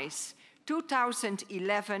recognize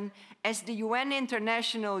 2011 as the UN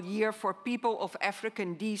International Year for People of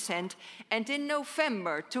African Descent, and in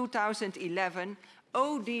November 2011,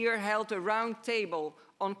 ODIHR held a round table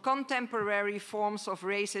on contemporary forms of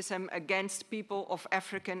racism against people of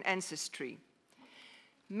African ancestry.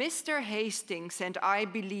 Mr. Hastings and I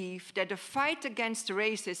believe that the fight against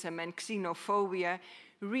racism and xenophobia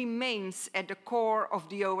remains at the core of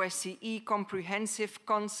the OSCE comprehensive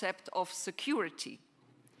concept of security.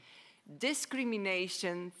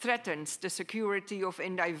 Discrimination threatens the security of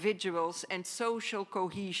individuals and social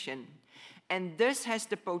cohesion, and thus has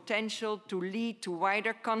the potential to lead to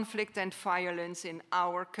wider conflict and violence in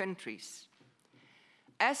our countries.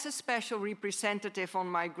 As a special representative on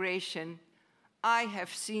migration, I have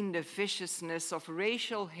seen the viciousness of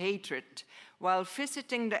racial hatred while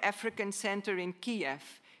visiting the African Center in Kiev,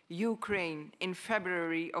 Ukraine, in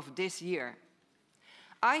February of this year.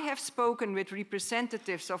 I have spoken with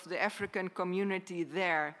representatives of the African community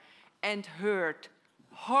there and heard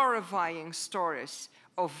horrifying stories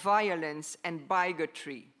of violence and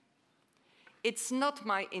bigotry. It's not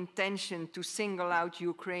my intention to single out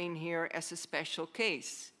Ukraine here as a special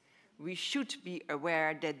case. We should be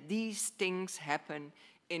aware that these things happen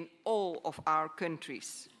in all of our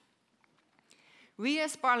countries. We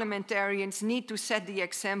as parliamentarians need to set the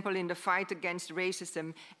example in the fight against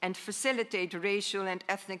racism and facilitate racial and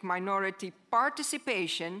ethnic minority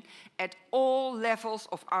participation at all levels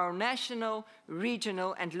of our national,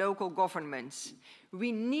 regional, and local governments.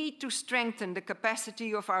 We need to strengthen the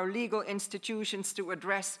capacity of our legal institutions to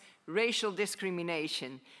address racial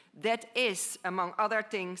discrimination. That is, among other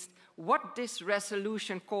things, what this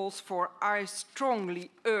resolution calls for. I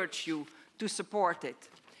strongly urge you to support it.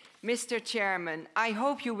 Mr. Chairman, I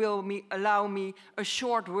hope you will allow me a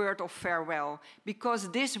short word of farewell,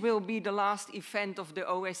 because this will be the last event of the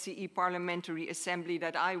OSCE Parliamentary Assembly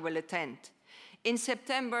that I will attend. In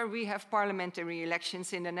September, we have parliamentary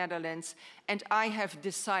elections in the Netherlands, and I have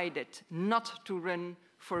decided not to run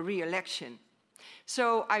for re-election.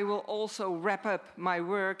 So I will also wrap up my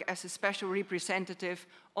work as a special representative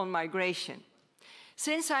on migration.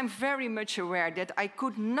 Since I'm very much aware that I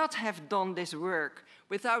could not have done this work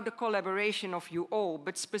without the collaboration of you all,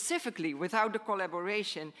 but specifically without the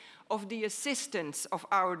collaboration of the assistants of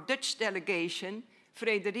our Dutch delegation,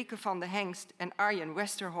 Frederike van de Hengst and Arjen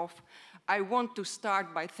Westerhof, I want to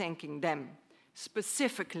start by thanking them.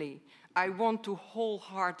 Specifically, I want to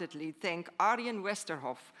wholeheartedly thank Arjen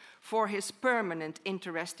Westerhof for his permanent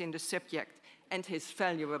interest in the subject and his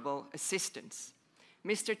valuable assistance.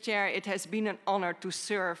 Mr. Chair, it has been an honor to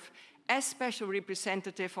serve as Special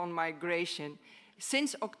Representative on Migration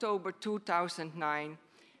since October 2009,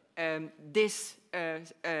 this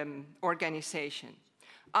organization.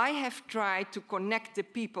 I have tried to connect the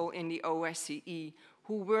people in the OSCE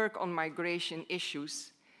who work on migration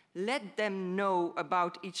issues, let them know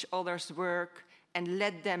about each other's work, and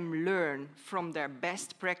let them learn from their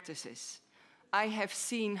best practices. I have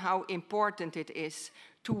seen how important it is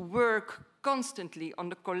to work constantly on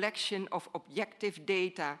the collection of objective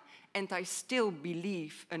data, and I still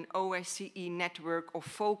believe an OSCE network of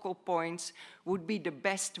focal points would be the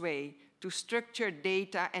best way to structure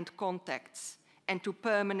data and contacts and to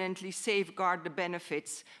permanently safeguard the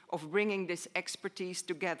benefits of bringing this expertise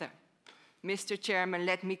together. Mr. Chairman,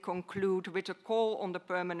 let me conclude with a call on the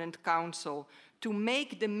Permanent Council to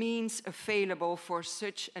make the means available for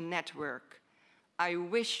such a network. I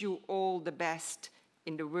wish you all the best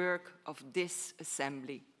in the work of this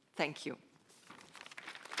Assembly. Thank you.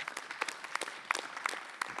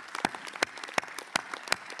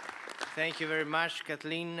 Thank you very much,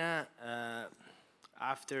 Kathleen.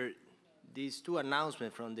 After these two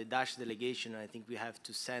announcements from the Dutch delegation, I think we have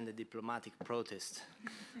to send a diplomatic protest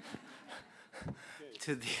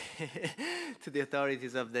to the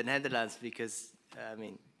authorities of the Netherlands, because, I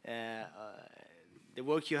mean, the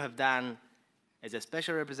work you have done as a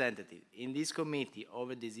special representative in this committee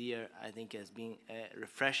over this year, I think has been a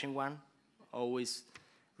refreshing one, always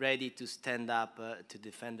ready to stand up to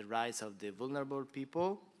defend the rights of the vulnerable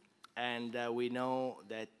people. And we know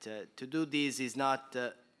that to do this is not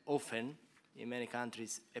often, in many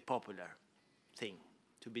countries, a popular thing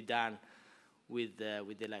to be done with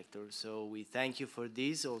the electors. So we thank you for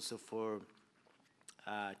this, also for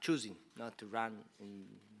choosing not to run in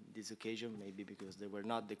this occasion, maybe because there were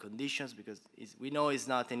not the conditions, because we know it's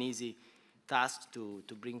not an easy task to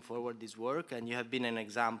bring forward this work, and you have been an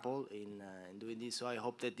example in doing this. So I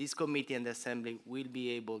hope that this committee and the Assembly will be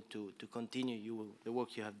able to continue the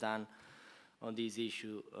work you have done on this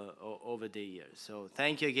issue over the years. So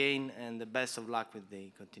thank you again, and the best of luck with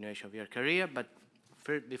the continuation of your career. But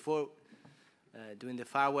before doing the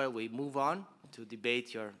farewell, we move on to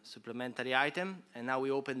debate your supplementary item, and now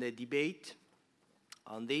we open the debate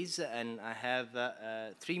on this, and I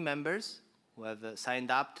have 3 members who have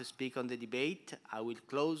signed up to speak on the debate. I will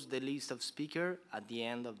close the list of speakers at the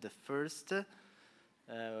end of the first,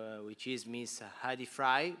 which is Ms. Heidi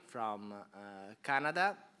Fry from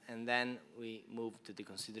Canada, and then we move to the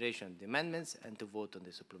consideration of the amendments and to vote on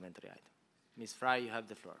the supplementary item. Ms. Fry, you have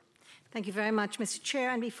the floor. Thank you very much, Mr.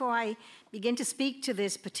 Chair. And before I begin to speak to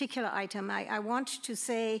this particular item, I want to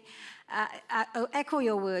say, echo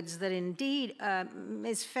your words that indeed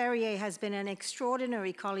Ms. Ferrier has been an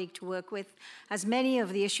extraordinary colleague to work with, as many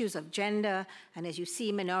of the issues of gender and, as you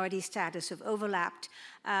see, minority status have overlapped.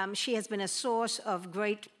 She has been a source of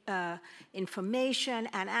great information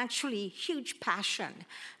and actually huge passion.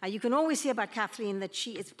 You can always hear about Kathleen that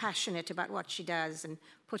she is passionate about what she does and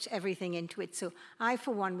puts everything into it. So I,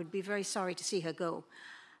 for one, would be very sorry to see her go.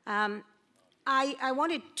 I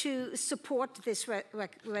wanted to support this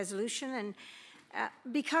resolution, and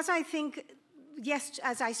because I think yes,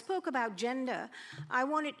 as I spoke about gender,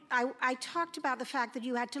 I talked about the fact that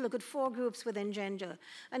you had to look at 4 groups within gender,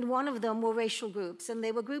 and one of them were racial groups, and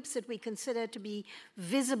they were groups that we consider to be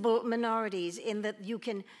visible minorities in that you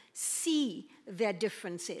can see their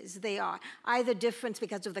differences. They are either different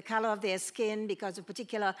because of the color of their skin, because of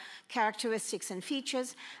particular characteristics and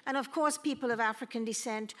features, and of course people of African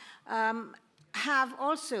descent have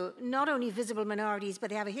also not only visible minorities, but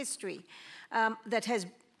they have a history that has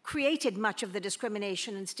created much of the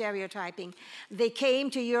discrimination and stereotyping. They came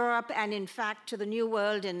to Europe and in fact to the New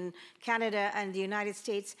World in Canada and the United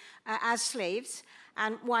States as slaves.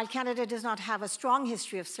 And while Canada does not have a strong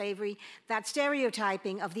history of slavery, that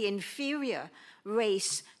stereotyping of the inferior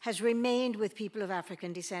race has remained with people of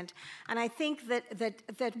African descent. And I think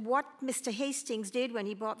that what Mr. Hastings did when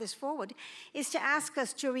he brought this forward is to ask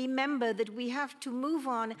us to remember that we have to move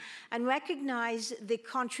on and recognize the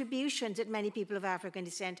contributions that many people of African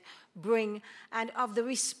descent bring, and of the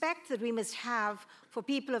respect that we must have for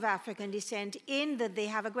people of African descent, in that they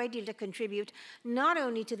have a great deal to contribute, not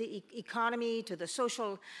only to the economy, to the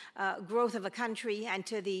social growth of a country, and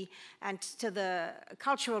to the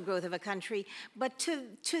cultural growth of a country, but to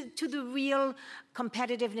the real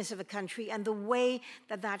competitiveness of a country and the way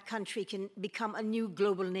that that country can become a new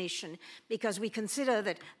global nation, because we consider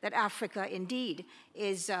that Africa indeed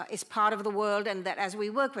is part of the world, and that as we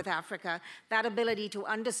work with Africa, that ability to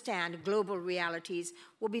understand global realities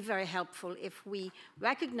will be very helpful if we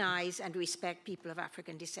recognize and respect people of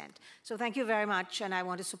African descent. So thank you very much, and I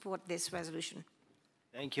want to support this resolution.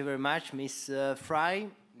 Thank you very much, Ms. Fry.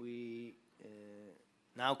 We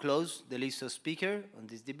now close the list of speakers on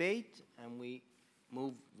this debate, and we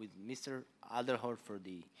move with Mr. Alderholt for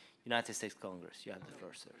the United States Congress. You have the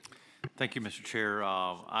floor, sir. Thank you, Mr. Chair.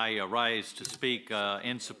 I rise to speak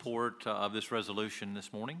in support of this resolution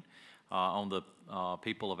this morning on the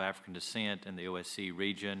people of African descent in the OSCE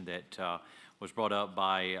region that was brought up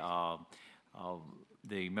by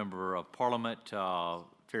the Member of Parliament,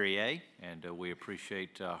 Ferrier, and we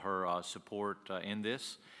appreciate her support in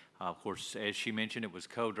this. Of course, as she mentioned, it was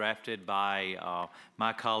co-drafted by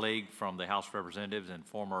my colleague from the House of Representatives and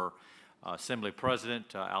former Assembly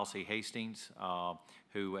President, Alcee Hastings,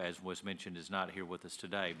 who, as was mentioned, is not here with us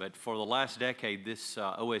today. But for the last decade, this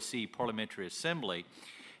OSCE Parliamentary Assembly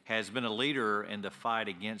has been a leader in the fight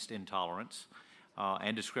against intolerance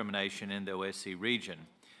and discrimination in the OSCE region,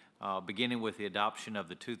 beginning with the adoption of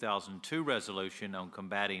the 2002 resolution on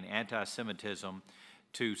combating anti-Semitism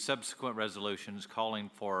to subsequent resolutions calling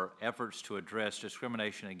for efforts to address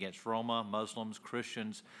discrimination against Roma, Muslims,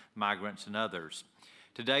 Christians, migrants, and others.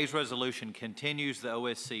 Today's resolution continues the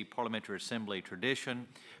OSCE Parliamentary Assembly tradition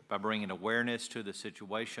by bringing awareness to the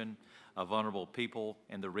situation of vulnerable people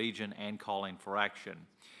in the region and calling for action.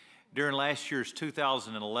 During last year's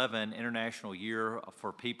 2011 International Year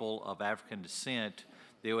for People of African Descent,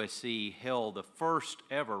 the OSCE held the first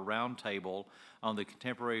ever roundtable on the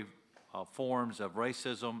contemporary forms of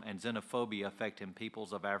racism and xenophobia affecting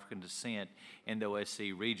peoples of African descent in the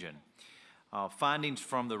OSCE region. Findings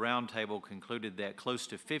from the roundtable concluded that close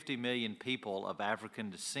to 50 million people of African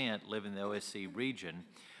descent live in the OSCE region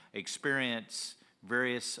experience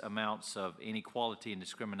various amounts of inequality and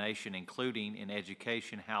discrimination, including in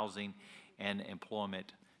education, housing, and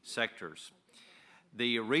employment sectors.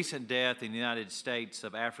 The recent death in the United States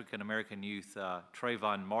of African-American youth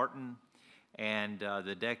Trayvon Martin and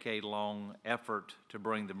the decade-long effort to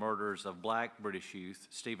bring the murders of black British youth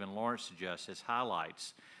Stephen Lawrence to justice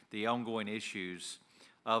highlights the ongoing issues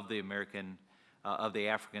of the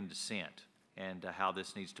African descent and how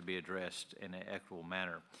this needs to be addressed in an equitable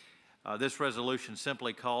manner. This resolution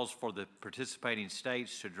simply calls for the participating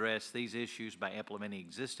states to address these issues by implementing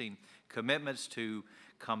existing commitments to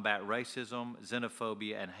combat racism,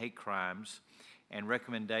 xenophobia, and hate crimes, and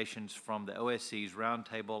recommendations from the OSCE's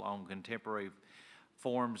Roundtable on Contemporary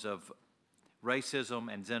Forms of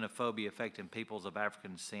Racism and Xenophobia Affecting Peoples of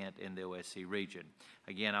African Descent in the OSCE region.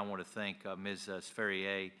 Again, I want to thank Ms.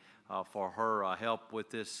 Ferrier for her help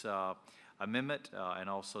with this amendment and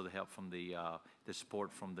also the help from the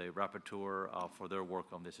support from the rapporteur for their work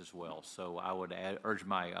on this as well. So I would urge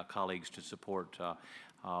my colleagues to support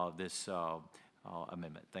this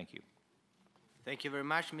amendment. Thank you. Thank you very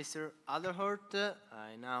much, Mr. Alderholt.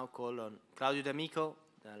 I now call on Claudio D'Amico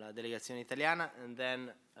dalla delegazione italiana, and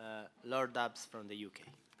then Lord Dubs from the UK.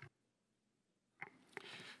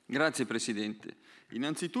 Grazie Presidente.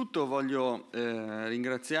 Innanzitutto voglio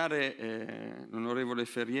ringraziare l'onorevole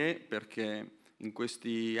Ferrier perché in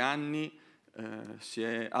questi anni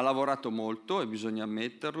ha lavorato molto, e bisogna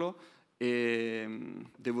ammetterlo, e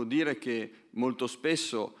devo dire che molto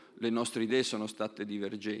spesso le nostre idee sono state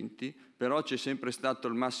divergenti, però c'è sempre stato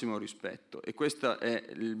il massimo rispetto e questo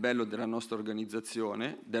è il bello della nostra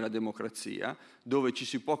organizzazione, della democrazia, dove ci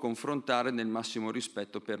si può confrontare nel massimo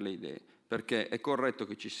rispetto per le idee, perché è corretto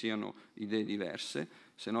che ci siano idee diverse,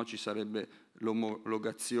 se no ci sarebbe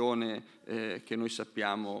l'omologazione che noi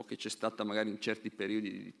sappiamo che c'è stata magari in certi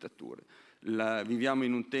periodi di dittature. Viviamo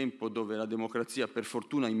in un tempo dove la democrazia, per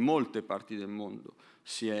fortuna in molte parti del mondo,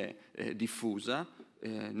 si è diffusa,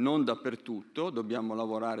 non dappertutto, dobbiamo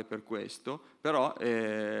lavorare per questo, però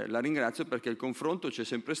la ringrazio perché il confronto c'è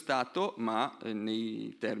sempre stato, ma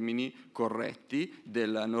nei termini corretti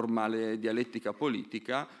della normale dialettica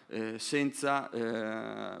politica, senza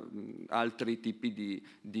altri tipi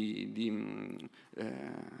di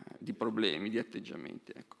problemi, di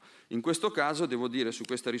atteggiamenti. Ecco. In questo caso devo dire su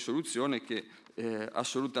questa risoluzione che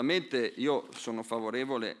assolutamente io sono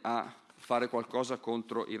favorevole a fare qualcosa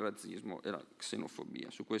contro il razzismo e la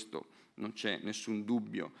xenofobia, su questo non c'è nessun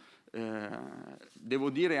dubbio. Devo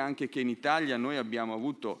dire anche che in Italia noi abbiamo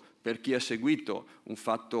avuto, per chi ha seguito un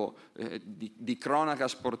fatto di cronaca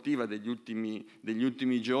sportiva degli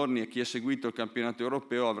ultimi giorni e chi ha seguito il campionato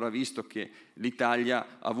europeo avrà visto che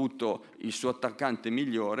l'Italia ha avuto il suo attaccante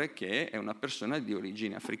migliore che è una persona di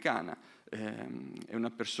origine africana, è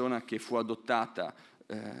una persona che fu adottata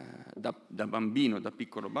da bambino, da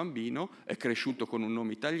piccolo bambino, è cresciuto con un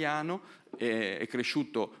nome italiano, è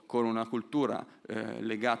cresciuto con una cultura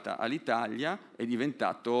legata all'Italia, è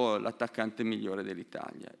diventato l'attaccante migliore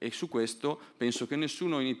dell'Italia e su questo penso che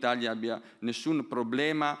nessuno in Italia abbia nessun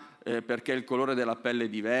problema perché il colore della pelle è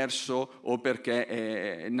diverso o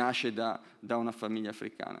perché nasce da una famiglia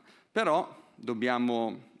africana. Però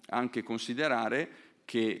dobbiamo anche considerare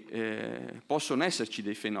che possono esserci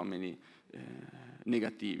dei fenomeni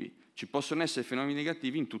negativi, ci possono essere fenomeni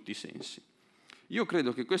negativi in tutti i sensi. Io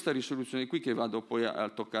credo che questa risoluzione qui, che vado poi a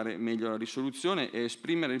toccare meglio la risoluzione, e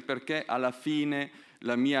esprimere il perché alla fine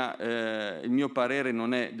il mio parere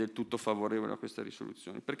non è del tutto favorevole a questa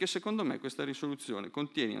risoluzione, perché secondo me questa risoluzione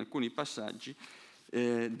contiene in alcuni passaggi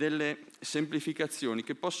delle semplificazioni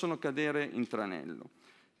che possono cadere in tranello,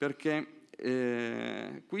 perché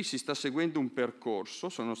qui si sta seguendo un percorso,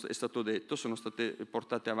 è stato detto, sono state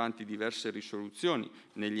portate avanti diverse risoluzioni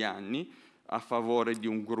negli anni a favore di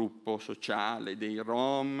un gruppo sociale, dei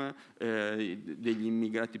Rom, degli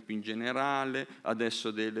immigrati più in generale, adesso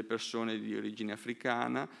delle persone di origine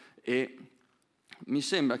africana e mi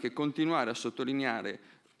sembra che continuare a sottolineare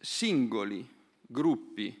singoli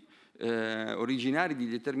gruppi originari di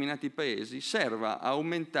determinati paesi serva a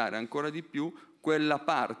aumentare ancora di più quella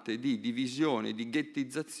parte di divisione, di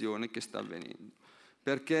ghettizzazione che sta avvenendo.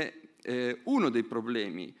 Perché uno dei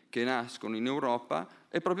problemi che nascono in Europa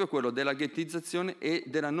è proprio quello della ghettizzazione e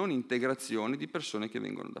della non integrazione di persone che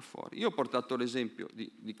vengono da fuori. Io ho portato l'esempio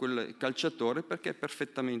di quel calciatore perché è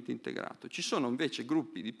perfettamente integrato. Ci sono invece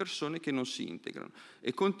gruppi di persone che non si integrano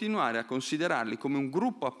e continuare a considerarli come un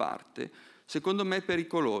gruppo a parte secondo me è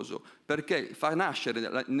pericoloso, perché fa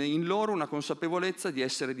nascere in loro una consapevolezza di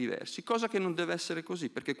essere diversi, cosa che non deve essere così,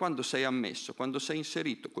 perché quando sei ammesso, quando sei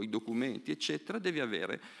inserito con i documenti, eccetera, devi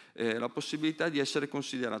avere la possibilità di essere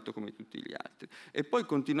considerato come tutti gli altri. E poi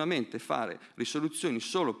continuamente fare risoluzioni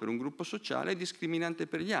solo per un gruppo sociale è discriminante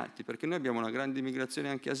per gli altri, perché noi abbiamo una grande immigrazione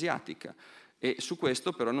anche asiatica, e su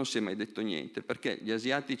questo però non si è mai detto niente, perché gli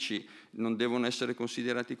asiatici non devono essere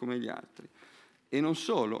considerati come gli altri. E non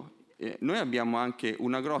solo. Noi abbiamo anche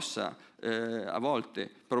una grossa, a volte,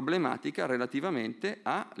 problematica relativamente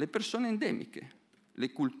alle persone endemiche,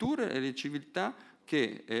 le culture e le civiltà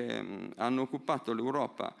che hanno occupato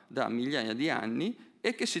l'Europa da migliaia di anni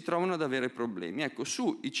e che si trovano ad avere problemi. Ecco,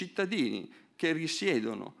 sui cittadini che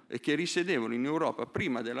risiedono e che risiedevano in Europa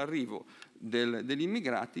prima dell'arrivo degli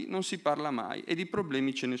immigrati non si parla mai e di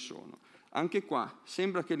problemi ce ne sono. Anche qua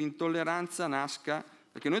sembra che l'intolleranza nasca.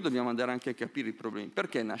 Perché noi dobbiamo andare anche a capire i problemi.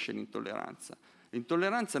 Perché nasce l'intolleranza?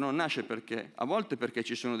 L'intolleranza non nasce a volte perché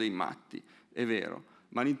ci sono dei matti, è vero,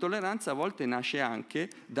 ma l'intolleranza a volte nasce anche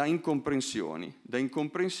da incomprensioni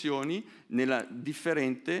nel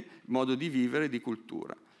differente modo di vivere e di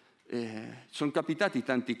cultura. Sono capitati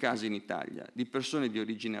tanti casi in Italia di persone di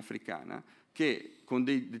origine africana che con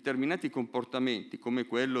dei determinati comportamenti come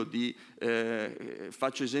quello di,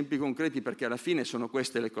 faccio esempi concreti perché alla fine sono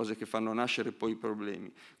queste le cose che fanno nascere poi i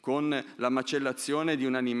problemi, con la macellazione di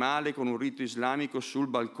un animale con un rito islamico sul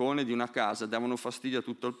balcone di una casa, davano fastidio a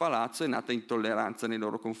tutto il palazzo, è nata intolleranza nei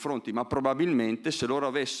loro confronti, ma probabilmente se loro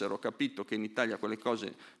avessero capito che in Italia quelle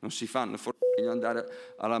cose non si fanno, forse è meglio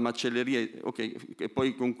andare alla macelleria, ok, e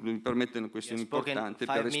poi mi permette una questione importante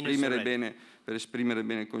per esprimere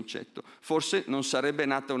bene il concetto. Forse forse non sarebbe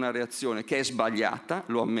nata una reazione che è sbagliata,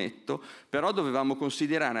 lo ammetto, però dovevamo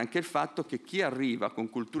considerare anche il fatto che chi arriva con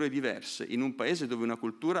culture diverse in un paese dove una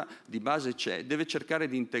cultura di base c'è, deve cercare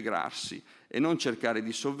di integrarsi e non cercare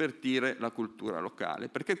di sovvertire la cultura locale,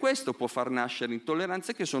 perché questo può far nascere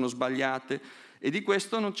intolleranze che sono sbagliate e di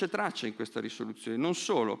questo non c'è traccia in questa risoluzione. Non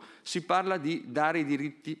solo, si parla di dare i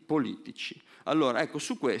diritti politici. Allora, ecco,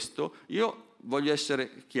 su questo io voglio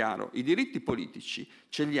essere chiaro, i diritti politici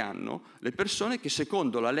ce li hanno le persone che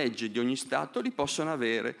secondo la legge di ogni Stato li possono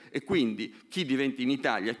avere e quindi chi diventa in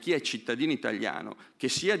Italia, chi è cittadino italiano, che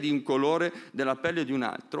sia di un colore della pelle di un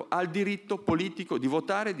altro, ha il diritto politico di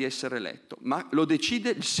votare e di essere eletto, ma lo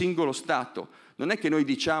decide il singolo Stato. Non è che noi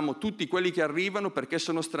diciamo tutti quelli che arrivano perché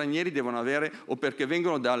sono stranieri devono avere o perché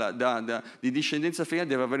vengono di discendenza africana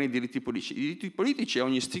devono avere i diritti politici. I diritti politici è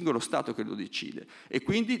ogni singolo Stato che lo decide e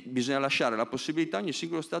quindi bisogna lasciare la possibilità a ogni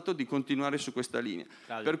singolo Stato di continuare su questa linea.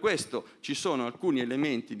 Per questo ci sono alcuni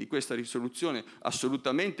elementi di questa risoluzione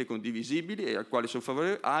assolutamente condivisibili e al quale sono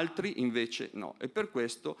favorevole, altri invece no. E per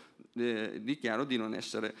questo dichiaro di non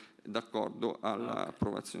essere d'accordo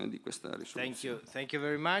all'approvazione di questa risoluzione. Thank you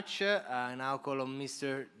very much. Now call on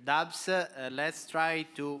Mr. Dubs. Let's try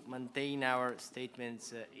to maintain our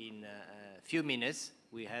statements in a few minutes.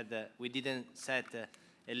 We didn't set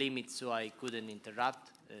a limit, so I couldn't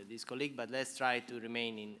interrupt this colleague, but let's try to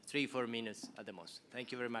remain in 3-4 minutes at the most.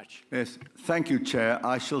 Thank you very much. Yes, thank you, Chair.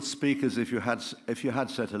 I shall speak as if you had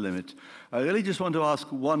set a limit. I really just want to ask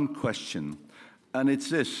one question, and it's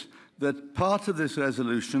this, that part of this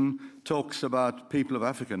resolution talks about people of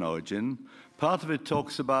African origin, part of it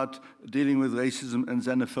talks about dealing with racism and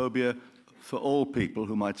xenophobia for all people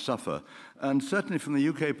who might suffer. And certainly from the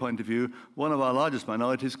UK point of view, one of our largest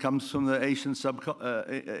minorities comes from the Asian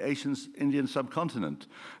Indian subcontinent.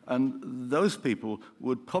 And those people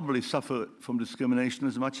would probably suffer from discrimination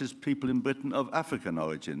as much as people in Britain of African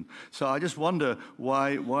origin. So I just wonder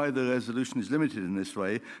why the resolution is limited in this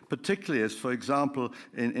way, particularly as, for example,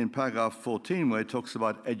 in paragraph 14, where it talks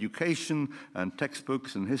about education and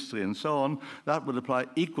textbooks and history and so on, that would apply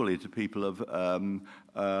equally to people of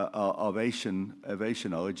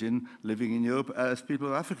Asian origin living in Europe as people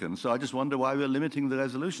of African. So I just wonder why we're limiting the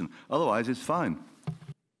resolution. Otherwise, it's fine.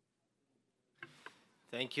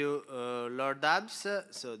 Thank you, Lord Dubs.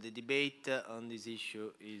 So the debate on this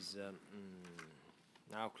issue is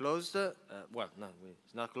now closed. Well, no,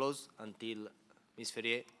 it's not closed until Ms.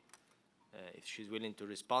 Ferrier, if she's willing to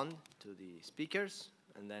respond to the speakers,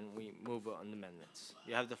 and then we move on the amendments.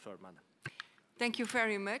 You have the floor, Madam. Thank you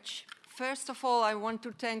very much. First of all, I want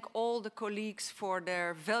to thank all the colleagues for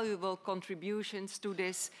their valuable contributions to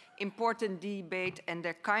this important debate and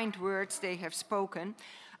their kind words they have spoken.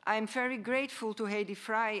 I'm very grateful to Heidi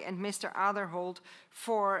Frey and Mr. Aderholt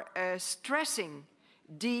for stressing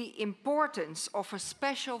the importance of a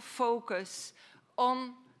special focus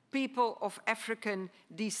on people of African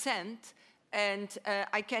descent. And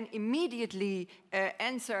I can immediately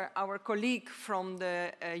answer our colleague from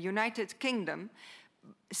the United Kingdom,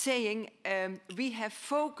 saying we have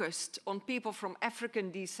focused on people from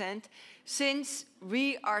African descent since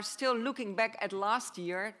we are still looking back at last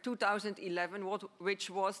year, 2011, which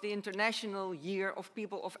was the International Year of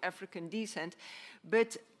People of African Descent.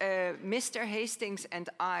 But Mr. Hastings and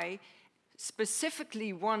I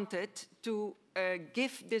specifically wanted to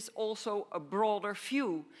give this also a broader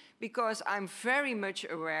view, because I'm very much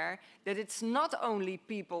aware that it's not only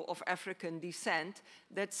people of African descent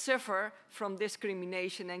that suffer from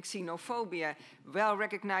discrimination and xenophobia. Well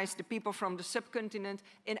recognized the people from the subcontinent,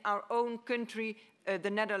 in our own country, the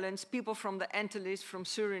Netherlands, people from the Antilles, from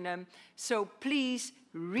Suriname. So please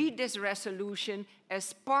read this resolution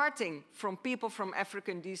as parting from people from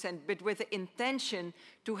African descent, but with the intention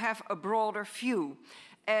to have a broader view.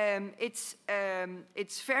 It's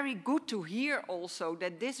very good to hear also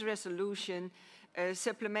that this resolution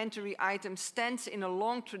supplementary item stands in a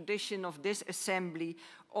long tradition of this assembly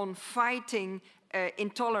on fighting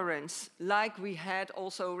intolerance, like we had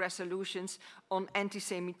also resolutions on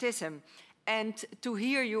anti-Semitism. And to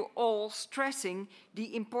hear you all stressing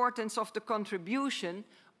the importance of the contribution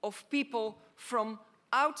of people from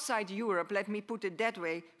outside Europe, let me put it that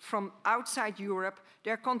way, from outside Europe,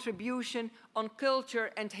 their contribution on culture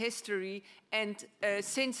and history, and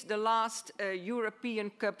since the last European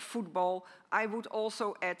Cup football, I would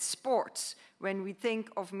also add sports, when we think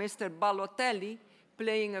of Mr. Balotelli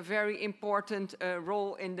playing a very important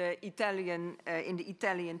role in the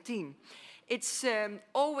Italian team. It's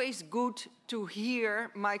always good to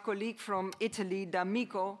hear my colleague from Italy,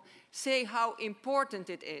 D'Amico, say how important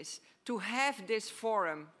it is to have this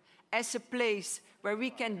forum as a place where we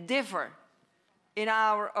can differ in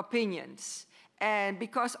our opinions. And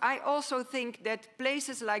because I also think that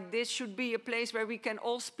places like this should be a place where we can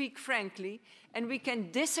all speak frankly and we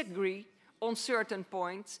can disagree on certain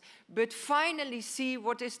points, but finally see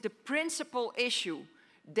what is the principal issue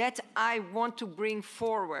that I want to bring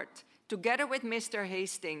forward together with Mr.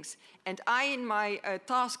 Hastings, and I in my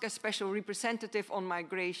task as Special Representative on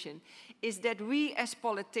Migration, is that we as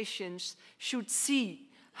politicians should see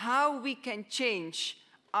how we can change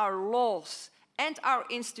our laws and our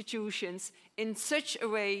institutions in such a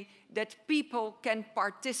way that people can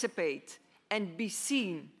participate and be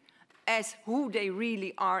seen as who they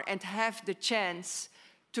really are and have the chance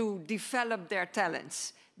to develop their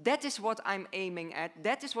talents. That is what I'm aiming at.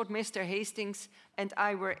 That is what Mr. Hastings and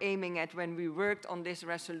I were aiming at when we worked on this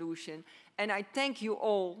resolution. And I thank you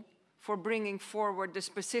all for bringing forward the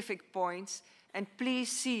specific points. And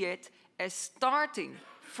please see it as starting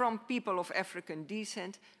from people of African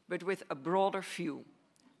descent, but with a broader view.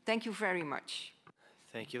 Thank you very much.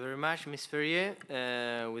 Thank you very much, Ms. Ferrier.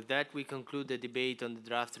 With that, we conclude the debate on the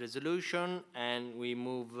draft resolution, and we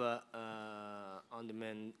move to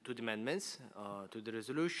the amendments to the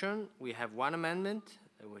resolution. We have one amendment,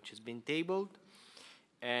 which has been tabled,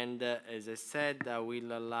 and as I said, I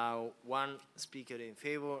will allow one speaker in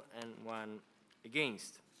favor and one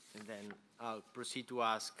against, and then I'll proceed to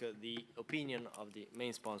ask the opinion of the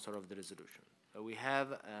main sponsor of the resolution. We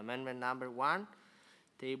have amendment number 1,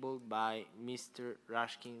 tabled by Mr.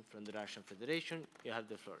 Rashkin from the Russian Federation. You have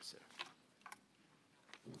the floor, sir.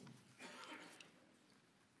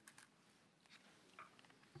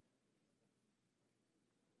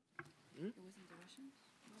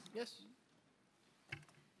 Yes.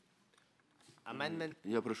 Amendment.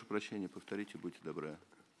 Я прошу прощения, повторите, будьте добры.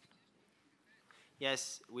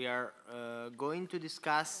 Yes, we are going to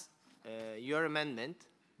discuss your amendment,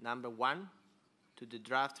 number 1, to the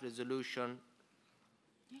draft resolution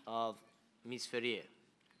of Ms. Ferrier.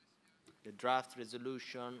 The draft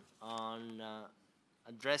resolution on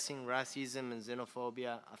addressing racism and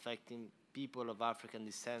xenophobia affecting people of African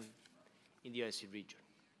descent in the OSCE region.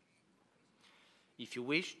 If you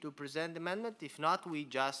wish to present the amendment, if not, we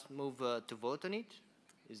just move to vote on it.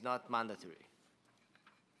 It's not mandatory.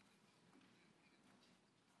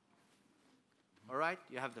 All right,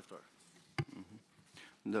 you have the floor.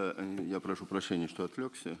 Да, я прошу прощения, что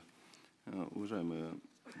отвлекся. Уважаемые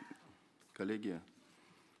коллеги,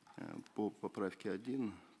 по поправке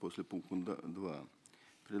 1 после пункта 2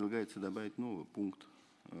 предлагается добавить новый пункт,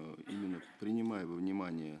 именно принимая во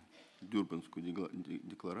внимание Дюрбанскую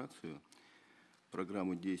декларацию,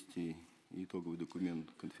 программу действий и итоговый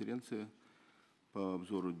документ конференции по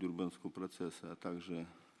обзору Дюрбанского процесса, а также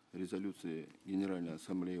резолюции Генеральной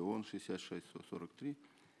Ассамблеи ООН 66-143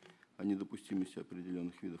 о недопустимости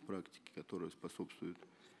определенных видов практики, которые способствуют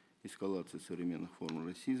эскалации современных форм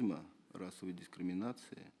расизма, расовой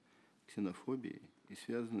дискриминации, ксенофобии и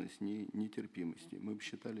связанной с ней нетерпимости. Мы бы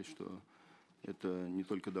считали, что это не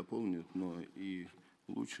только дополнит, но и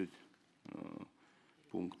улучшит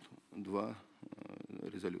пункт 2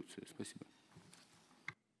 резолюции. Спасибо.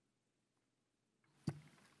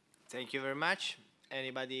 Thank you very much.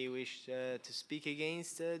 Anybody wish to speak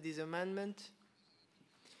against this amendment?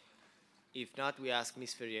 If not, we ask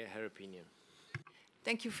Ms. Ferrier her opinion.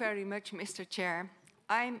 Thank you very much, Mr. Chair.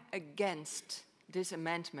 I'm against this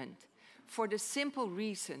amendment for the simple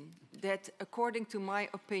reason that, according to my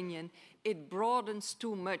opinion, it broadens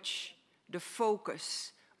too much the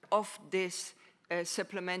focus of this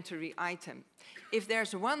supplementary item. If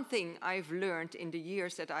there's one thing I've learned in the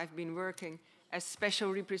years that I've been working as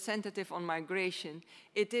Special Representative on Migration,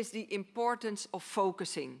 it is the importance of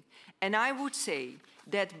focusing. And I would say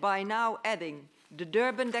that by now adding the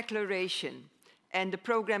Durban Declaration and the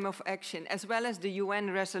Programme of Action, as well as the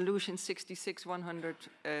UN Resolution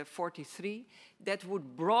 66-143, that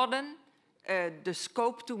would broaden the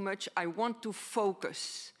scope too much. I want to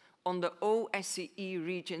focus on the OSCE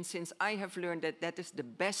region, since I have learned that that is the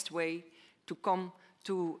best way to come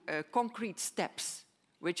to concrete steps,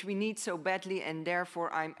 which we need so badly, and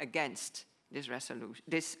therefore I'm against this resolution,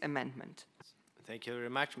 this amendment. Thank you very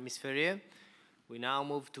much, Ms. Ferrier. We now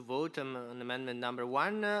move to vote on amendment number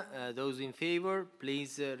 1. Those in favor,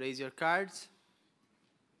 please raise your cards.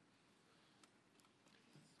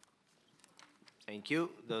 Thank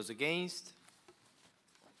you. Those against?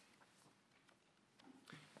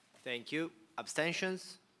 Thank you.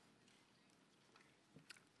 Abstentions?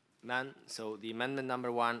 None. So the amendment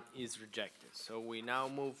number 1 is rejected. So we now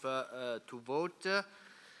move to vote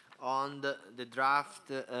on the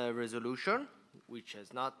draft resolution, which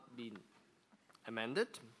has not been amended.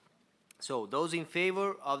 So those in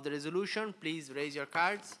favor of the resolution, please raise your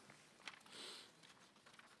cards.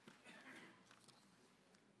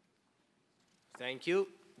 Thank you.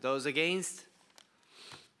 Those against?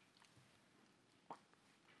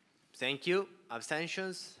 Thank you.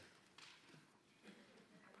 Abstentions?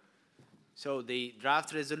 So the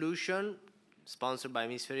draft resolution sponsored by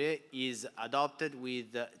Ms. Ferrier is adopted with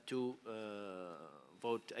 2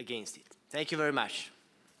 votes against it. Thank you very much.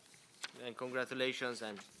 And congratulations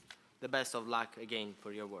and the best of luck again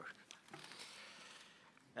for your work.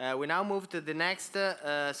 We now move to the next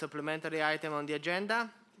supplementary item on the agenda,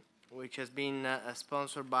 which has been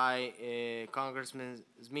sponsored by Congressman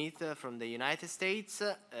Smith from the United States.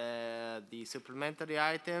 The supplementary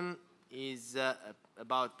item is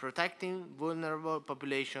about protecting vulnerable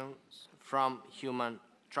populations from human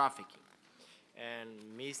trafficking. And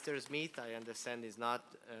Mr. Smith, I understand, is not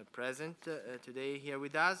present today here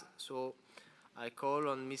with us, so I call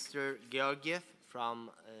on Mr. Georgiev from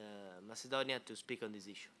Macedonia to speak on this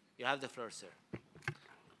issue. You have the floor, sir.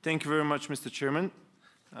 Thank you very much, Mr. Chairman.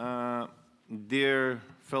 Dear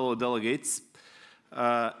fellow delegates,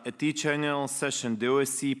 at each annual session, the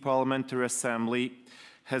OSCE Parliamentary Assembly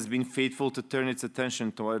has been faithful to turn its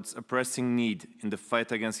attention towards a pressing need in the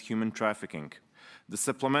fight against human trafficking. The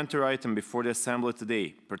supplementary item before the Assembly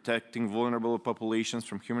today, protecting vulnerable populations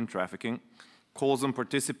from human trafficking, calls on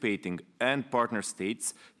participating and partner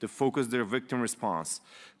states to focus their victim response,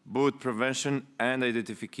 both prevention and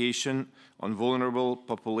identification, on vulnerable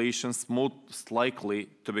populations most likely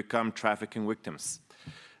to become trafficking victims.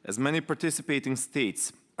 As many participating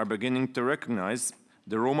states are beginning to recognize,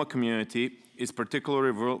 the Roma community is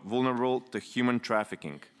particularly vulnerable to human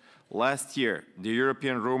trafficking. Last year, the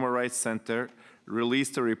European Roma Rights Center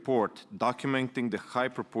released a report documenting the high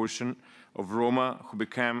proportion of Roma who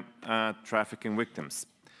became trafficking victims.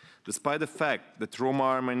 Despite the fact that Roma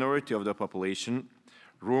are a minority of the population,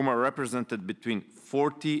 Roma represented between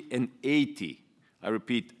 40 and 80, I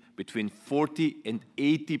repeat, between 40 and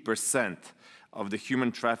 80% of the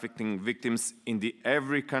human trafficking victims in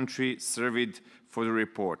every country surveyed for the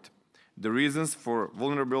report. The reasons for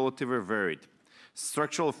vulnerability were varied: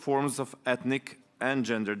 structural forms of ethnic and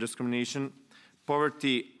gender discrimination,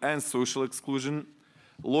 poverty and social exclusion,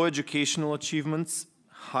 low educational achievements,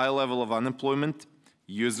 high level of unemployment,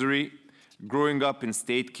 usury, growing up in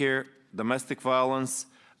state care, domestic violence,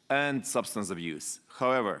 and substance abuse.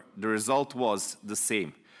 However, the result was the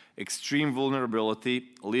same: extreme vulnerability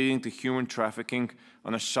leading to human trafficking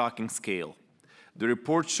on a shocking scale. The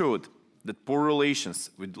report showed that poor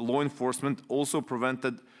relations with law enforcement also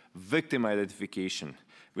prevented victim identification,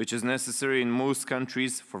 which is necessary in most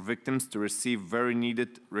countries for victims to receive very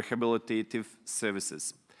needed rehabilitative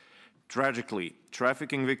services. Tragically,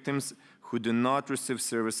 trafficking victims who do not receive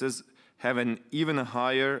services have an even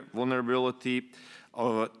higher vulnerability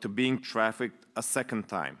to being trafficked a second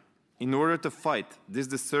time. In order to fight this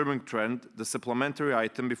disturbing trend, the supplementary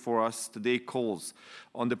item before us today calls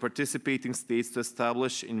on the participating states to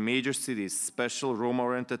establish in major cities special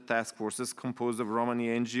Roma-oriented task forces composed of Romani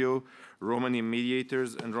NGO, Romani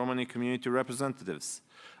mediators, and Romani community representatives,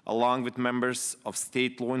 along with members of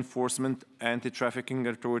state law enforcement, anti-trafficking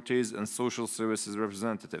authorities, and social services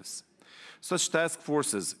representatives. Such task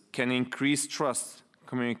forces can increase trust,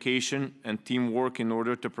 communication, and teamwork in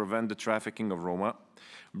order to prevent the trafficking of Roma,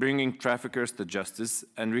 bringing traffickers to justice,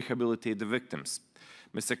 and rehabilitate the victims.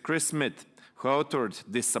 Mr. Chris Smith, who authored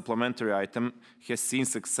this supplementary item, has seen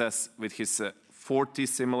success with his 40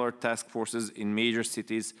 similar task forces in major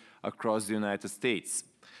cities across the United States.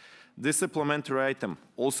 This supplementary item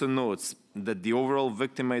also notes that the overall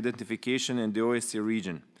victim identification in the OSCE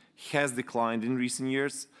region has declined in recent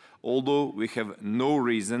years, although we have no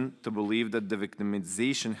reason to believe that the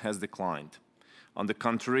victimization has declined. On the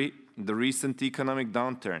contrary, the recent economic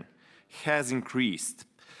downturn has increased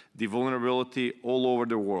the vulnerability all over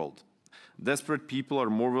the world. Desperate people are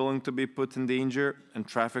more willing to be put in danger, and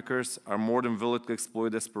traffickers are more than willing to exploit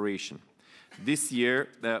desperation. This year,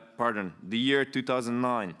 the year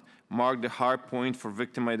 2009, marked the high point for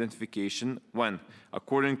victim identification when,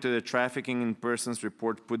 according to the Trafficking in Persons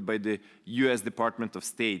report put by the US Department of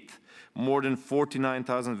State, more than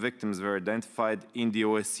 49,000 victims were identified in the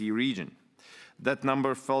OSCE region. That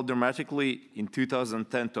number fell dramatically in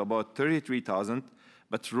 2010 to about 33,000,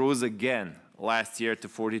 but rose again last year to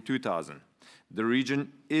 42,000. The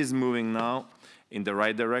region is moving now in the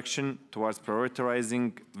right direction towards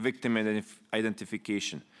prioritizing victim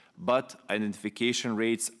identification, but identification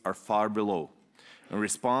rates are far below. In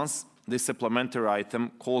response, this supplementary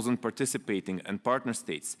item calls on participating and partner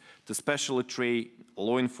states to specially train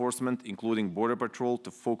law enforcement, including Border Patrol,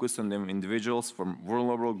 to focus on them individuals from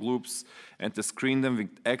vulnerable groups and to screen them with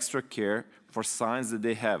extra care for signs that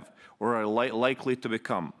they have or are likely to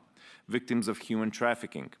become victims of human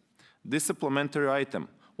trafficking. This supplementary item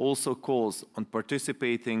also calls on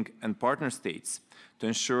participating and partner states to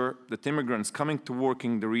ensure that immigrants coming to work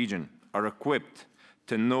in the region are equipped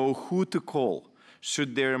to know who to call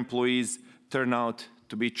should their employees turn out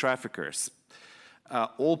to be traffickers.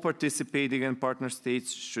 All participating and partner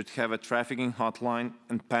states should have a trafficking hotline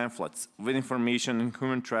and pamphlets with information on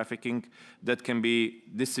human trafficking that can be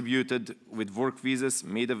distributed with work visas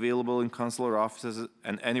made available in consular offices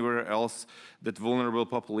and anywhere else that vulnerable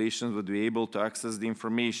populations would be able to access the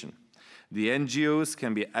information. The NGOs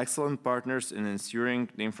can be excellent partners in ensuring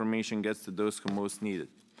the information gets to those who most need it.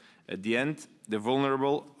 At the end, the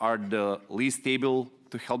vulnerable are the least able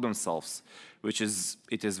to help themselves,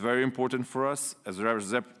 it is very important for us as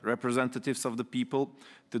representatives of the people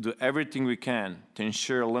to do everything we can to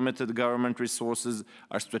ensure limited government resources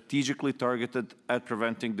are strategically targeted at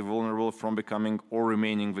preventing the vulnerable from becoming or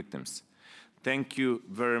remaining victims. Thank you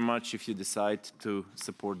very much if you decide to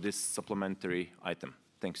support this supplementary item.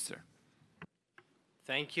 Thanks, sir.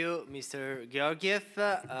 Thank you, Mr. Georgiev.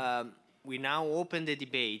 We now open the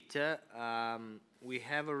debate. We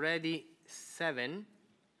have already 7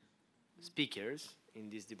 speakers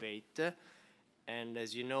in this debate, and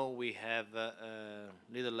as you know, we have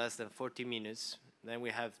little less than 40 minutes. Then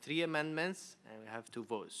we have 3 amendments and we have 2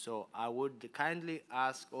 votes. So I would kindly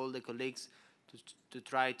ask all the colleagues to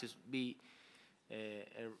try to be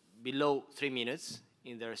below 3 minutes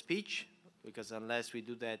in their speech, because unless we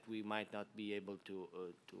do that, we might not be able to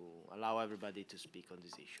allow everybody to speak on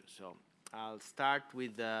this issue. So I'll start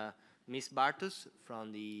with Ms. Bartos,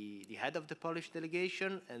 from the head of the Polish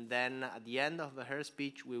delegation, and then at the end of her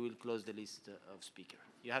speech, we will close the list of speakers.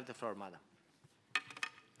 You have the floor, madam.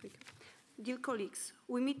 Dear colleagues,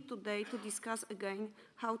 we meet today to discuss again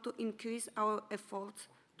how to increase our efforts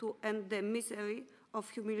to end the misery of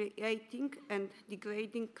humiliating and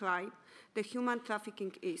degrading crime the human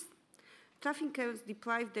trafficking is. Traffickers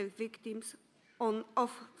deprive their victims of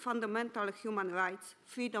fundamental human rights,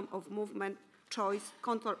 freedom of movement, choice,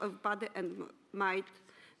 control of body and mind,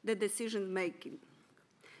 the decision-making.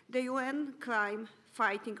 The UN Crime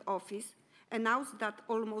Fighting Office announced that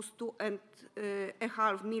almost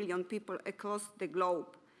 2.5 million people across the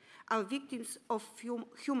globe are victims of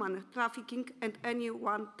human trafficking at any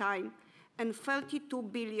one time, and $32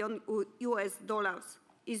 billion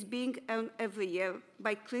is being earned every year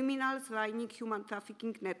by criminals running human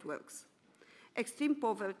trafficking networks. Extreme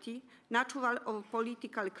poverty, natural or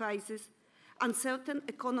political crisis, uncertain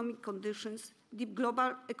economic conditions, deep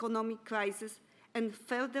global economic crisis, and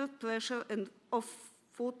further pressure of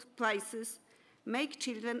food prices make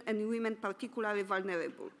children and women particularly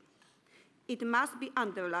vulnerable. It must be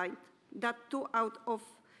underlined that 2 out of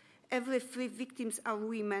every 3 victims are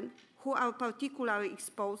women who are particularly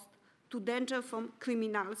exposed to danger from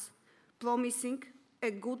criminals promising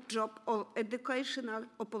a good job or educational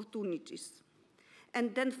opportunities,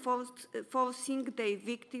 and then forcing their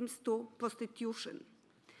victims to prostitution.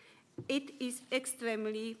 It is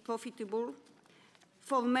extremely profitable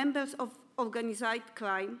for members of organized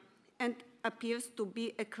crime and appears to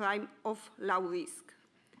be a crime of low risk.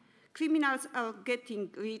 Criminals are getting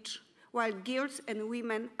rich while girls and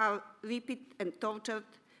women are raped and tortured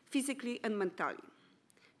physically and mentally.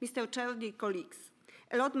 Mr. Chair, dear colleagues,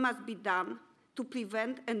 a lot must be done to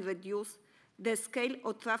prevent and reduce the scale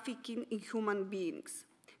of trafficking in human beings.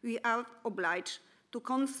 We are obliged to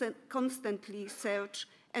constantly search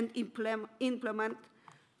and implement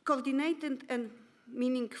coordinated and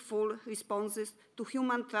meaningful responses to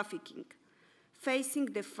human trafficking, facing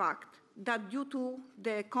the fact that due to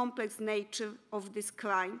the complex nature of this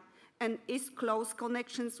crime and its close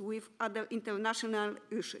connections with other international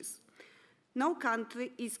issues, no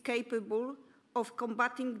country is capable of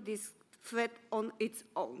combating this threat on its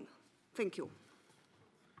own. Thank you.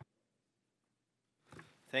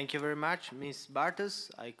 Thank you very much, Ms.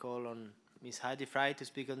 Bartos. I call on Ms. Heidi Frey to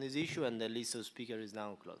speak on this issue, and the list of speakers is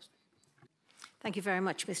now closed. Thank you very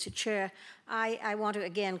much, Mr. Chair. I want to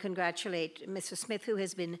again congratulate Mr. Smith, who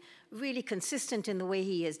has been really consistent in the way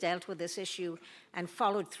he has dealt with this issue and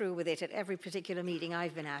followed through with it at every particular meeting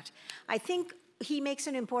I've been at. I think he makes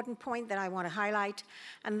an important point that I want to highlight,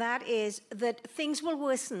 and that is that things will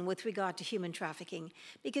worsen with regard to human trafficking,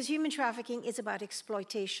 because human trafficking is about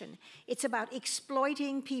exploitation. It's about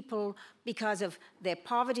exploiting people because of their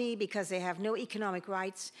poverty, because they have no economic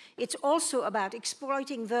rights. It's also about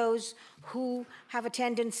exploiting those who have a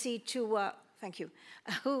tendency to thank you,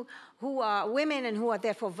 who are women and who are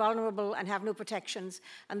therefore vulnerable and have no protections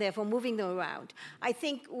and therefore moving them around. I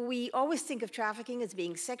think we always think of trafficking as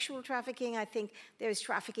being sexual trafficking. I think there is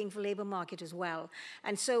trafficking for labor market as well.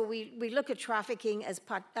 And so we look at trafficking as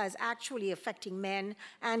actually affecting men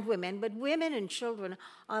and women, but women and children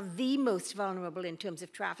are the most vulnerable in terms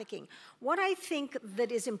of trafficking. What I think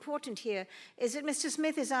that is important here is that Mr.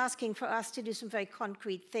 Smith is asking for us to do some very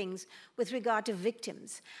concrete things with regard to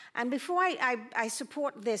victims. And before I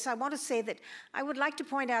support this, I want to say that I would like to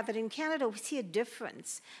point out that in Canada, we see a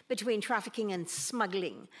difference between trafficking and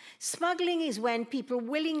smuggling. Smuggling is when people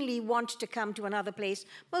willingly want to come to another place,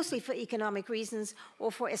 mostly for economic reasons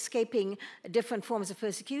or for escaping different forms of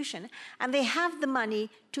persecution, and they have the money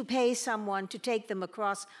to pay someone to take them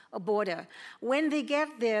across a border. When they get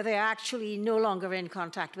there, they're actually no longer in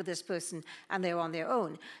contact with this person and they're on their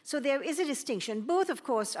own. So there is a distinction. Both, of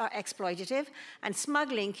course, are exploitative, and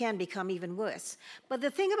smuggling can become even worse. But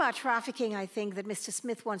the thing about trafficking, I think, that Mr.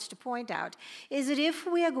 Smith wants to point out is that if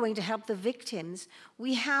we are going to help the victims,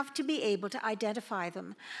 we have to be able to identify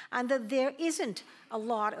them, and that there isn't a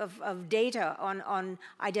lot of data on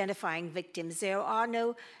identifying victims. There are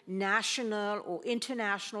no national or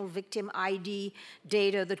international victim ID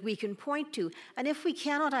data that we can point to. And if we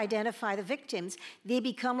cannot identify the victims, they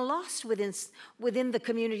become lost within the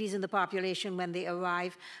communities and the population when they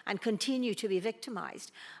arrive and continue to be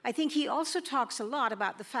victimized. I think he also talks a lot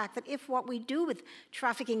about the fact that if what we do with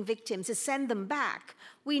trafficking victims is send them back,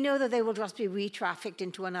 we know that they will just be re-trafficked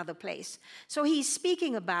into another place. So he's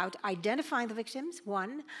speaking about identifying the victims,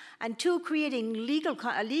 one, and two, creating legal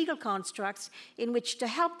constructs in which to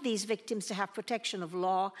help these victims to have protection of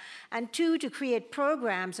law, and two, to create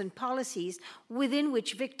programs and policies within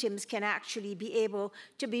which victims can actually be able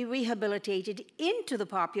to be rehabilitated into the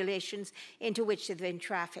populations into which they've been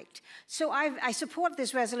trafficked. So I support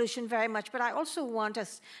this resolution very much, but I also want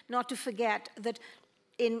us not to forget that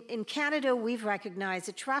in Canada, we've recognized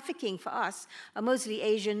that trafficking for us are mostly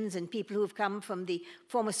Asians and people who have come from the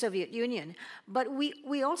former Soviet Union. But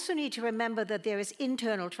we also need to remember that there is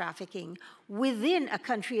internal trafficking within a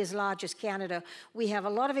country as large as Canada. We have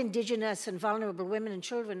a lot of Indigenous and vulnerable women and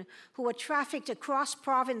children who are trafficked across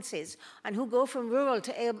provinces and who go from rural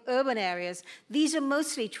to urban areas. These are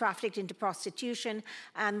mostly trafficked into prostitution,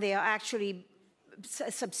 and they are actually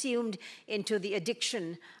subsumed into the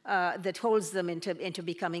addiction that holds them into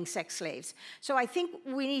becoming sex slaves. So I think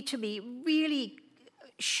we need to be really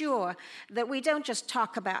sure that we don't just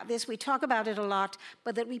talk about this, we talk about it a lot,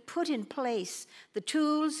 but that we put in place the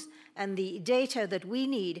tools and the data that we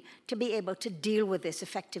need to be able to deal with this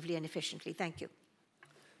effectively and efficiently. Thank you.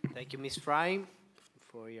 Thank you, Ms. Fry,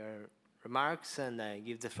 for your remarks, and I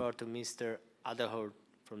give the floor to Mr. Adderholt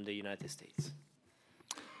from the United States.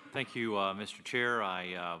 Thank you, Mr. Chair.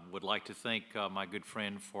 I would like to thank my good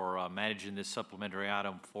friend for managing this supplementary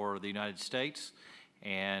item for the United States,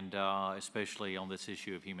 and especially on this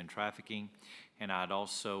issue of human trafficking. And I'd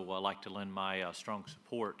also like to lend my strong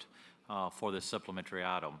support for this supplementary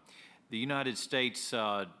item. The United States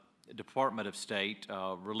Department of State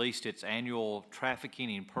released its annual Trafficking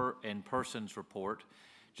in Persons report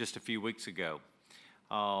just a few weeks ago.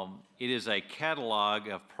 It is a catalog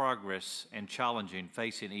of progress and challenging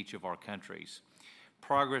facing each of our countries.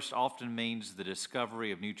 Progress often means the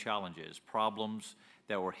discovery of new challenges, problems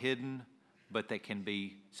that were hidden but that can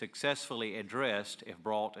be successfully addressed if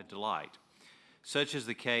brought into light. Such as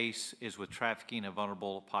the case is with trafficking of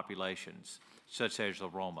vulnerable populations, such as the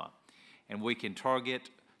Roma. And we can target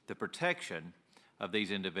the protection of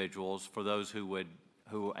these individuals for those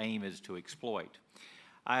who aim is to exploit.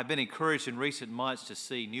 I have been encouraged in recent months to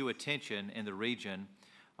see new attention in the region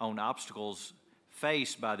on obstacles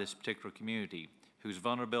faced by this particular community, whose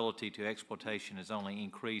vulnerability to exploitation has only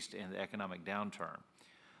increased in the economic downturn.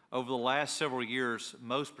 Over the last several years,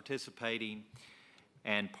 most participating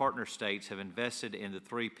and partner states have invested in the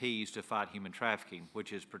 3 Ps to fight human trafficking,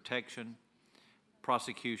 which is protection,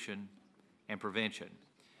 prosecution, and prevention.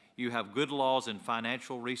 You have good laws and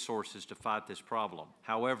financial resources to fight this problem.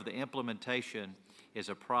 However, the implementation is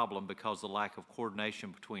a problem because of the lack of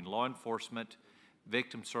coordination between law enforcement,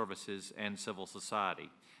 victim services, and civil society.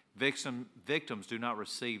 Victims do not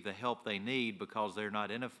receive the help they need because they're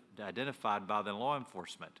not identified by the law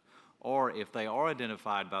enforcement, or if they are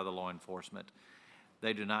identified by the law enforcement,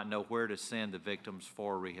 they do not know where to send the victims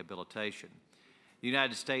for rehabilitation. The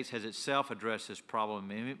United States has itself addressed this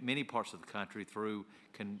problem in many parts of the country through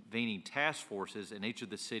convening task forces in each of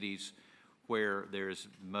the cities where there is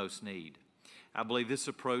most need. I believe this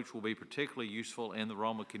approach will be particularly useful in the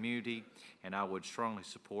Roma community, and I would strongly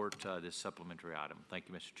support this supplementary item. Thank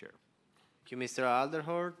you, Mr. Chair. Thank you, Mr.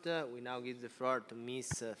 Alderhort. We now give the floor to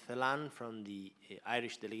Ms. Phelan from the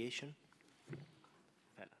Irish delegation.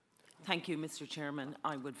 Thank you, Mr. Chairman.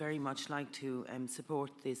 I would very much like to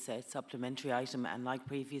support this supplementary item and, like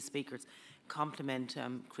previous speakers, compliment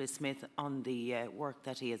Chris Smith on the work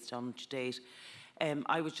that he has done to date.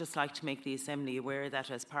 I would just like to make the Assembly aware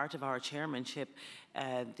that as part of our chairmanship,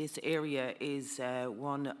 this area is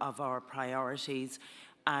one of our priorities,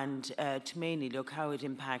 and to mainly look how it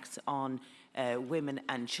impacts on women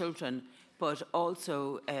and children, but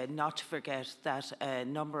also not to forget that a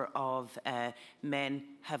number of men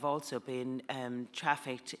have also been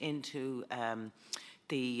trafficked into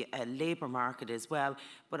the labour market as well.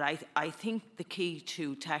 But I think the key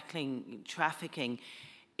to tackling trafficking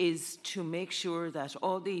is to make sure that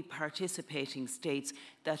all the participating states,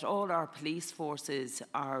 that all our police forces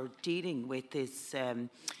are dealing with this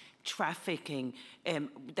trafficking,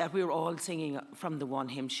 that we're all singing from the one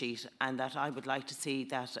hymn sheet, and that I would like to see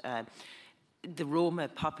that the Roma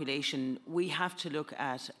population, we have to look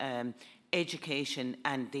at education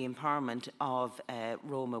and the empowerment of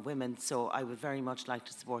Roma women. So I would very much like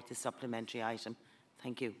to support this supplementary item.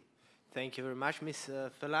 Thank you. Thank you very much, Ms.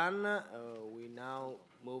 Phelan. We now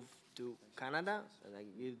move to Canada, and I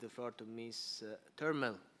give the floor to Ms.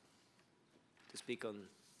 Turmel to speak on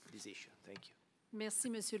this issue. Thank you. Merci,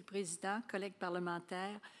 Monsieur le Président, collègues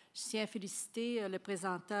parlementaires. Je tiens à féliciter le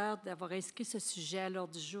présenteur d'avoir inscrit ce sujet à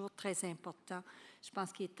l'ordre du jour très important. Je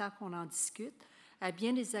pense qu'il est temps qu'on en discute. À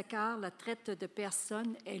bien des égards, la traite de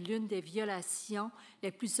personnes est l'une des violations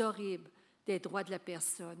les plus horribles des droits de la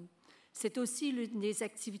personne. C'est aussi l'une des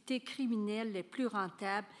activités criminelles les plus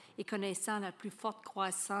rentables et connaissant la plus forte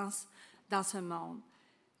croissance dans ce monde.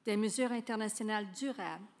 Des mesures internationales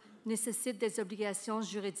durables nécessitent des obligations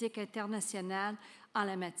juridiques internationales en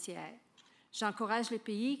la matière. J'encourage les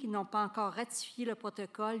pays qui n'ont pas encore ratifié le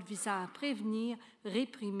protocole visant à prévenir,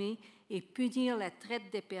 réprimer et punir la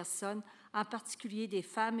traite des personnes, en particulier des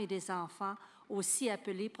femmes et des enfants, aussi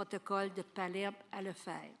appelé protocole de Palerme, à le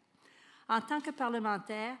faire. En tant que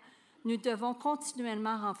parlementaires, nous devons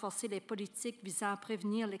continuellement renforcer les politiques visant à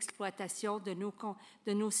prévenir l'exploitation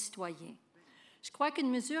de nos citoyens. Je crois qu'une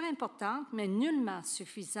mesure importante, mais nullement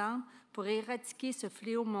suffisante pour éradiquer ce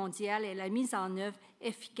fléau mondial est la mise en œuvre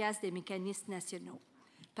efficace des mécanismes nationaux.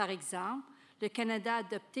 Par exemple, le Canada a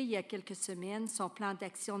adopté il y a quelques semaines son plan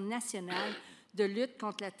d'action national de lutte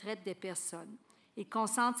contre la traite des personnes. Il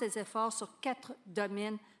concentre ses efforts sur 4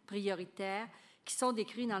 domaines prioritaires qui sont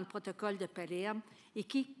décrits dans le protocole de Palerme et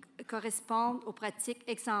qui correspondent aux pratiques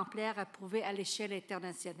exemplaires approuvées à l'échelle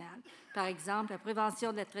internationale. Par exemple, la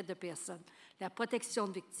prévention de la traite de personnes, la protection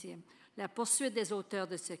de victimes, la poursuite des auteurs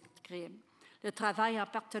de ce crime, le travail en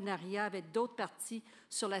partenariat avec d'autres parties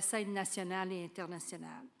sur la scène nationale et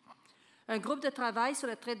internationale. Un groupe de travail sur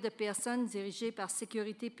la traite de personnes dirigé par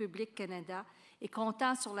Sécurité publique Canada et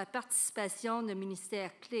comptant sur la participation de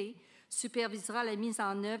ministères clés supervisera la mise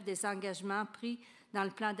en œuvre des engagements pris dans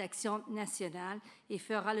le plan d'action national et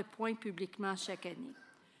fera le point publiquement chaque année.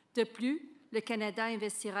 De plus, le Canada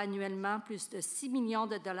investira annuellement plus de 6 millions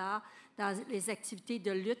de dollars dans les activités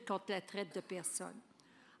de lutte contre la traite de personnes.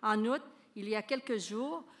 En outre, il y a quelques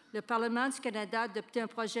jours, le Parlement du Canada a adopté un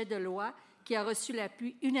projet de loi qui a reçu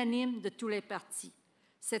l'appui unanime de tous les partis.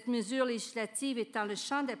 Cette mesure législative étend le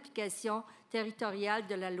champ d'application territorial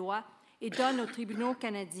de la loi et donne aux tribunaux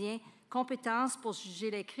canadiens compétence pour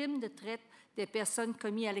juger les crimes de traite des personnes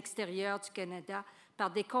commis à l'extérieur du Canada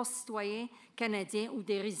par des concitoyens canadiens ou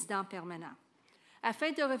des résidents permanents.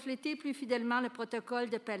 Afin de refléter plus fidèlement le protocole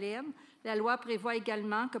de Palerme, la loi prévoit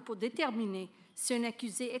également que pour déterminer si un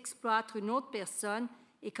accusé exploite une autre personne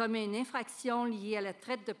et commet une infraction liée à la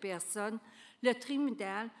traite de personnes, le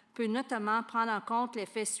tribunal peut notamment prendre en compte les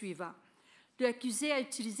faits suivants. L'accusé a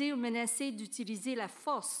utilisé ou menacé d'utiliser la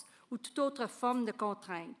force ou toute autre forme de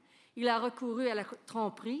contrainte. Il a recouru à la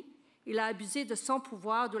tromperie. Il a abusé de son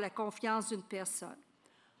pouvoir ou de la confiance d'une personne.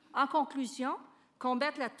 En conclusion,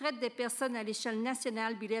 combattre la traite des personnes à l'échelle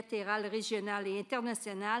nationale, bilatérale, régionale et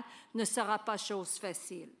internationale ne sera pas chose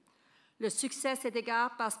facile. Le succès à cet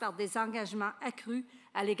égard passe par des engagements accrus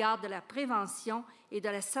à l'égard de la prévention et de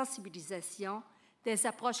la sensibilisation, des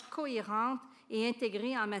approches cohérentes et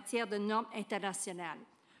intégrées en matière de normes internationales,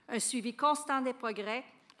 un suivi constant des progrès,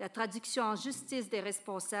 la traduction en justice des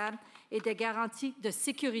responsables et des garanties de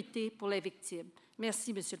sécurité pour les victimes.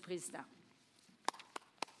 Merci, Monsieur le Président.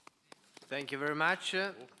 Thank you very much.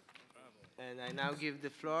 And I now give the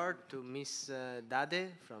floor to Ms.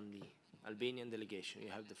 Dade from the Albanian delegation. You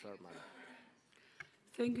have the floor, Madam.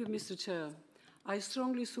 Thank you, Mr. Chair. I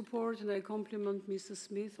strongly support and I compliment Mr.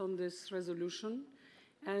 Smith on this resolution.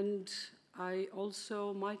 And I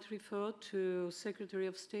also might refer to Secretary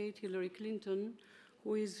of State Hillary Clinton,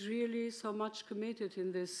 who is really so much committed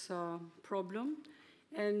in this problem.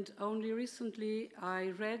 And only recently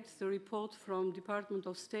I read the report from Department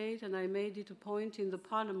of State, and I made it a point in the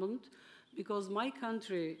Parliament because my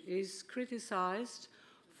country is criticized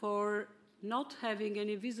for not having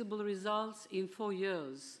any visible results in 4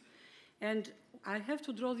 years. And I have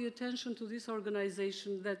to draw the attention to this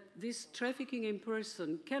organization that this trafficking in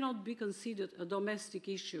person cannot be considered a domestic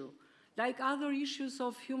issue, like other issues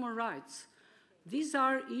of human rights. These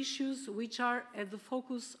are issues which are at the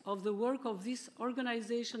focus of the work of this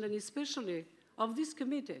organization and especially of this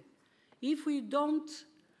committee. If we don't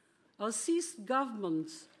assist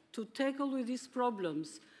governments to tackle with these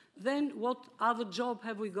problems, then what other job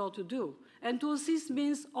have we got to do? And to assist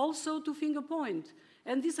means also to finger point.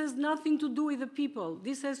 And this has nothing to do with the people.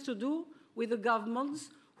 This has to do with the governments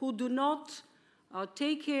who do not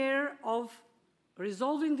take care of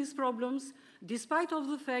resolving these problems, despite of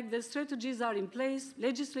the fact that strategies are in place,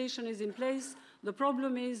 legislation is in place. The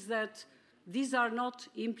problem is that these are not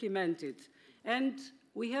implemented. And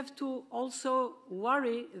we have to also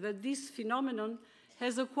worry that this phenomenon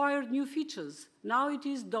has acquired new features. Now it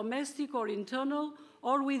is domestic or internal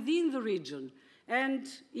or within the region. And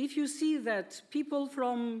if you see that people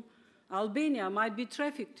from Albania might be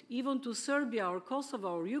trafficked even to Serbia or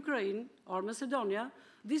Kosovo or Ukraine or Macedonia,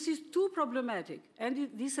 this is too problematic. And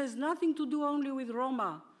this has nothing to do only with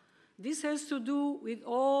Roma. This has to do with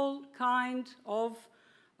all kinds of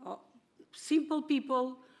simple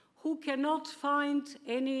people who cannot find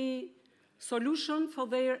any solution for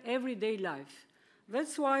their everyday life.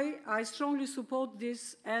 That's why I strongly support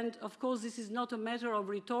this, and of course this is not a matter of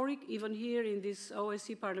rhetoric, even here in this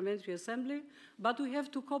OSCE Parliamentary Assembly, but we have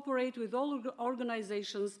to cooperate with all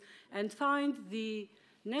organizations and find the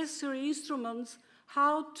necessary instruments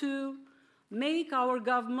how to make our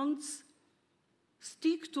governments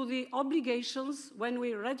stick to the obligations when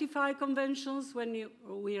we ratify conventions, when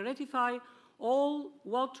we ratify all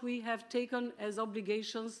what we have taken as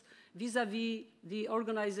obligations vis-à-vis the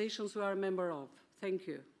organizations we are a member of. Thank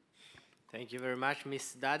you. Thank you very much,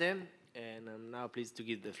 Ms. Dade. And I'm now pleased to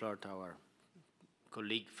give the floor to our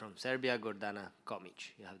colleague from Serbia, Gordana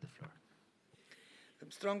Komic. You have the floor.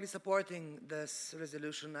 I'm strongly supporting this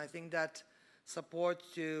resolution. I think that support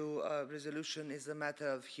to a resolution is a matter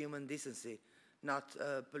of human decency, not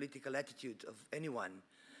a political attitude of anyone.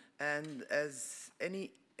 And as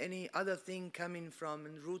any other thing coming from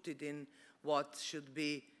and rooted in what should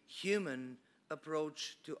be human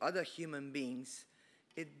approach to other human beings,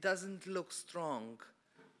 it doesn't look strong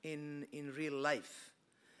in real life.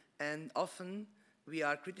 And often we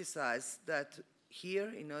are criticized that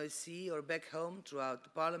here in OSCE or back home throughout the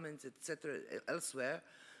parliaments, etc., elsewhere,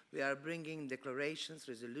 we are bringing declarations,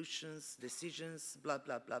 resolutions, decisions, blah,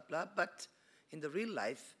 blah, blah, blah. But in the real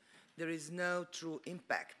life, there is no true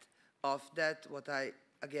impact of that, what I,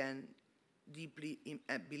 again, deeply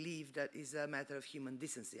believe that is a matter of human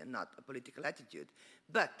decency and not a political attitude.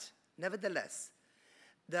 But nevertheless,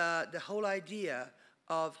 the whole idea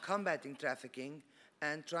of combating trafficking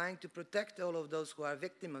and trying to protect all of those who are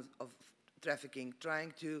victims of trafficking,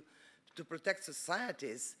 trying to protect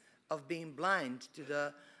societies of being blind to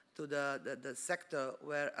the sector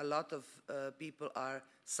where a lot of people are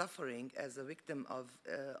suffering as a victim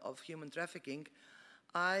of human trafficking,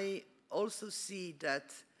 I also see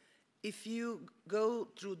that if you go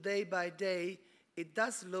through day by day, it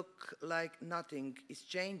does look like nothing is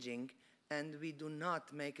changing and we do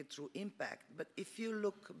not make a true impact. But if you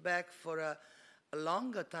look back for a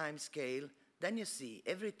longer time scale, then you see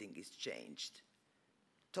everything is changed.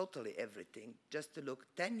 Totally everything. Just to look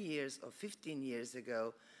 10 years or 15 years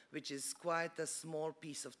ago, which is quite a small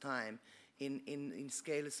piece of time in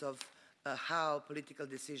scales of how political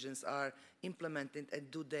decisions are implemented and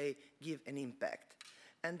do they give an impact.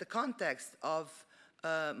 And the context of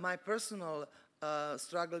my personal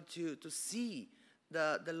struggle to see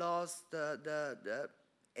the laws,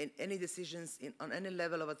 any decisions on any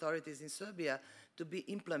level of authorities in Serbia to be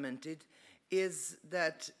implemented is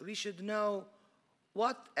that we should know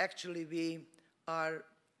what actually we are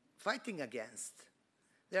fighting against.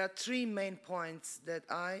 There are three main points that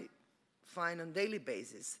I find on a daily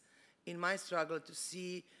basis in my struggle to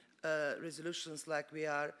see resolutions like we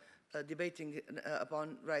are debating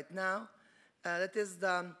upon right now. That is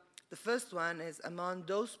the first one is among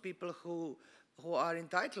those people who are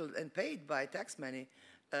entitled and paid by tax money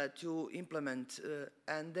to implement,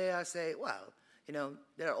 and they are say, well, you know,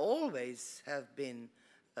 there always have been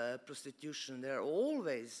prostitution, there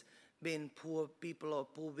always been poor people or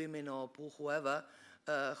poor women or poor whoever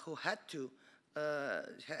who had to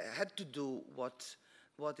had to do what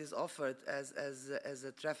is offered as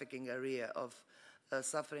a trafficking area of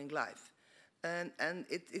suffering life. And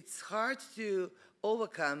it's hard to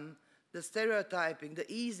overcome the stereotyping, the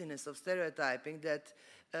easiness of stereotyping that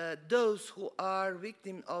those who are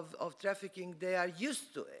victims of trafficking, they are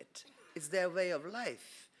used to it. It's their way of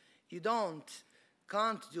life. You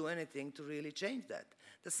can't do anything to really change that.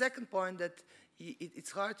 The second point that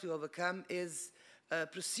it's hard to overcome is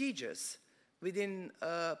procedures within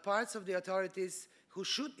parts of the authorities who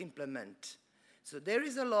should implement. So there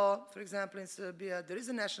is a law, for example, in Serbia, there is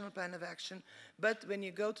a national plan of action, but when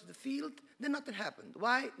you go to the field, then nothing happened.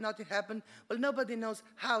 Why nothing happened? Well, nobody knows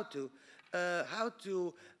how to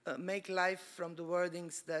make life from the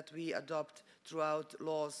wordings that we adopt throughout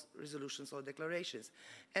laws, resolutions, or declarations.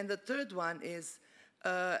 And the third one is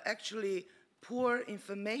actually poor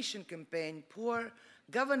information campaign, poor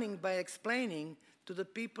governing by explaining to the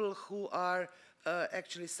people who are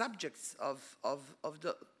actually subjects of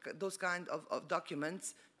those kind of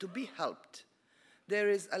documents to be helped. There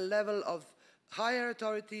is a level of higher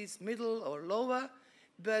authorities, middle or lower,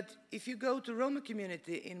 but if you go to Roma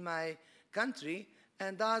community in my country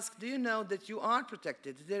and ask, do you know that you are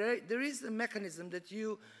protected? There is a mechanism that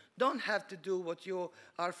you don't have to do what you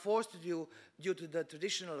are forced to do due to the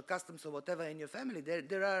traditional customs or whatever in your family.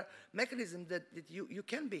 There are mechanisms that you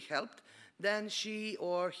can be helped. Then she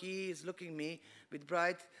or he is looking at me with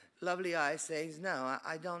bright, lovely eyes saying, no,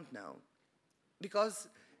 I don't know. Because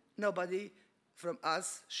nobody from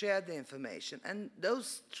us shared the information. And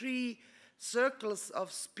those three circles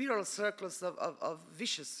of spiral circles of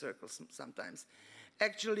vicious circles sometimes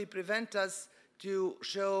actually prevent us to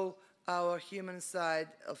show our human side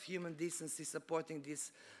of human decency supporting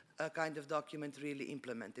this kind of document really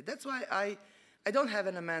implemented. That's why I don't have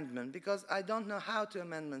an amendment, because I don't know how to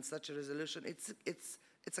amend such a resolution.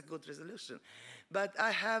 It's a good resolution. But I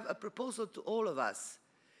have a proposal to all of us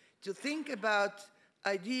to think about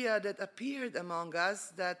idea that appeared among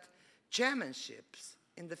us that chairmanships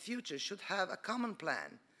in the future should have a common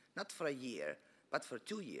plan, not for a year, but for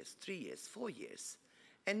 2 years, 3 years, 4 years.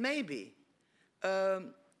 And maybe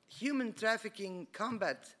human trafficking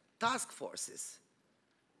combat task forces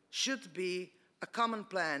should be a common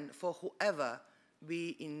plan for whoever be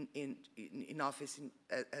in office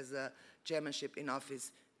as a chairmanship in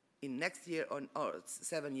office in next year or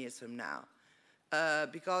 7 years from now.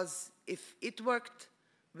 Because if it worked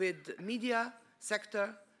with media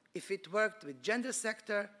sector, if it worked with gender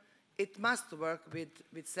sector, it must work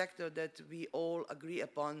with sector that we all agree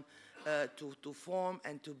upon to form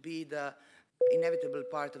and to be the inevitable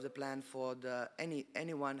part of the plan for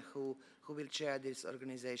anyone who will chair this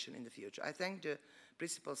organization in the future. I thank the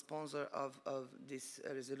principal sponsor of this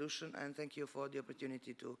resolution, and thank you for the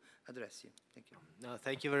opportunity to address you. Thank you. No,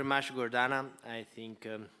 thank you very much, Gordana. I think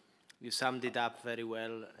you summed it up very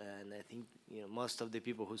well, and I think most of the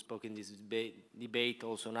people who spoke in this debate,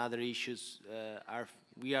 also on other issues,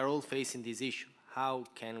 we are all facing this issue. How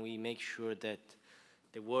can we make sure that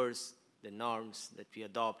the words, the norms that we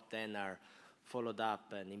adopt then are followed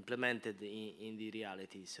up and implemented in the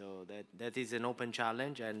reality? So that is an open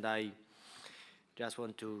challenge, and I just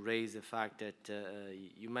want to raise the fact that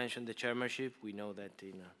you mentioned the chairmanship. We know that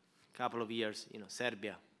in a couple of years,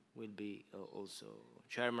 Serbia will be also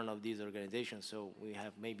chairman of this organization, so we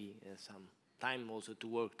have maybe some time also to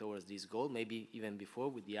work towards this goal, maybe even before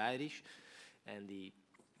with the Irish and the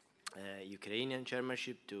Ukrainian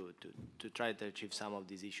chairmanship to try to achieve some of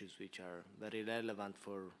these issues which are very relevant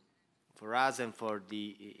for us and for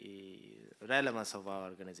the relevance of our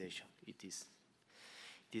organization. It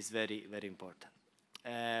is very, very important.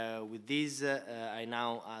 With this, I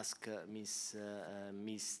now ask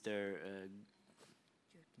Mr.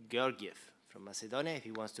 Georgiev from Macedonia if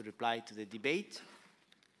he wants to reply to the debate.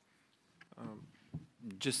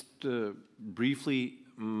 Just briefly,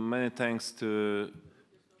 many thanks to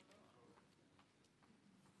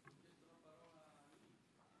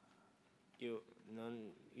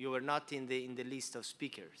you were not in the list of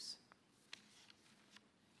speakers.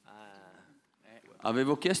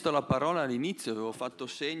 Avevo chiesto la parola all'inizio, avevo fatto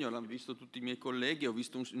segno, l'hanno visto tutti i miei colleghi, ho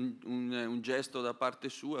visto un gesto da parte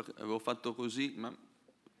sua, avevo fatto così, ma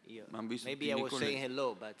m'hanno visto tutti i miei colleghi. Maybe I was saying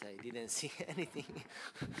hello, but I didn't see anything.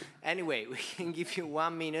 Anyway, we can give you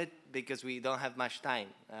 1 minute because we don't have much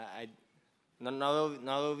time. Non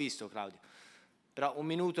avevo visto, Claudio. Però 1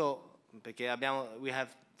 minuto perché we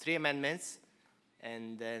have 3 amendments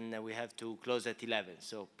and then we have to close at 11.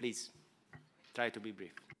 So please try to be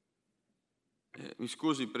brief. Mi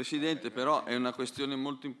scusi Presidente, però è una questione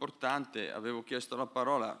molto importante, avevo chiesto la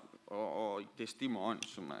parola, ho i testimoni,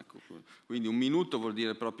 insomma, ecco. Quindi un minuto vuol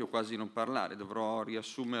dire proprio quasi non parlare, dovrò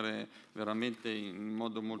riassumere veramente in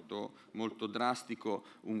modo molto, molto drastico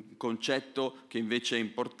un concetto che invece è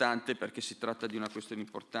importante perché si tratta di una questione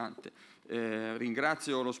importante.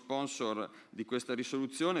 Ringrazio lo sponsor di questa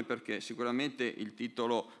risoluzione perché sicuramente il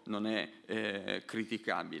titolo non è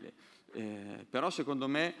criticabile, però secondo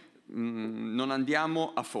me non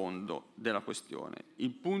andiamo a fondo della questione.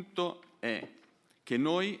 Il punto è che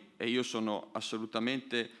noi, e io sono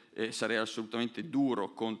assolutamente, sarei assolutamente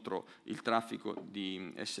duro contro il traffico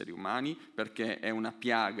di esseri umani perché è una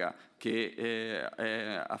piaga che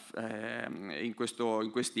in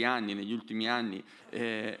questi anni, negli ultimi anni,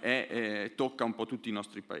 tocca un po' tutti i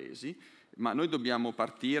nostri paesi, ma noi dobbiamo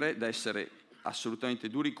partire da essere assolutamente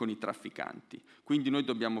duri con i trafficanti. Quindi noi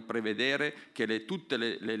dobbiamo prevedere che tutte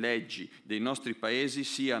le leggi dei nostri paesi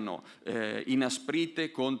siano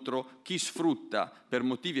inasprite contro chi sfrutta per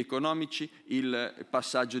motivi economici il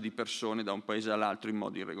passaggio di persone da un paese all'altro in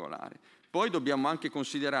modo irregolare. Poi dobbiamo anche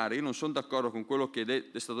considerare, io non sono d'accordo con quello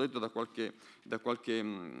che è stato detto da qualche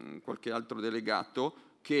altro delegato,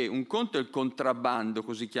 che un conto è il contrabbando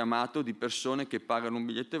così chiamato di persone che pagano un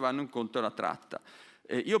biglietto e vanno, un conto è la tratta.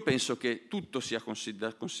 Io penso che tutto sia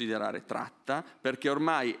da considerare tratta, perché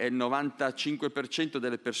ormai è il 95%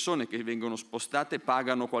 delle persone che vengono spostate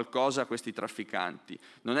pagano qualcosa a questi trafficanti,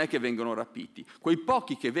 non è che vengono rapiti. Quei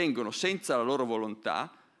pochi che vengono senza la loro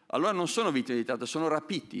volontà, allora non sono vittime di tratta, sono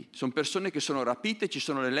rapiti, sono persone che sono rapite, ci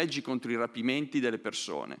sono le leggi contro i rapimenti delle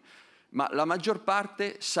persone. Ma la maggior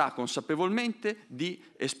parte sa consapevolmente di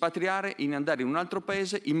espatriare, in andare in un altro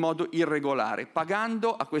paese in modo irregolare,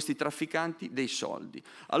 pagando a questi trafficanti dei soldi.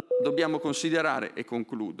 Allora dobbiamo considerare, e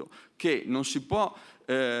concludo, che non si può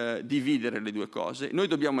dividere le due cose, noi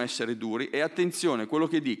dobbiamo essere duri e attenzione, quello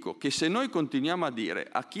che dico, che se noi continuiamo a dire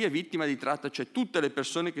a chi è vittima di tratta, cioè tutte le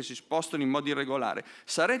persone che si spostano in modo irregolare,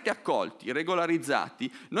 sarete accolti,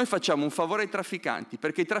 regolarizzati, noi facciamo un favore ai trafficanti,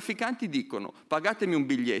 perché i trafficanti dicono pagatemi un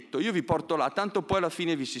biglietto, io vi porto là, tanto poi alla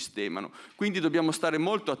fine vi sistemano. Quindi dobbiamo stare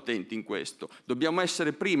molto attenti in questo, dobbiamo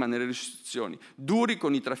essere prima nelle restrizioni duri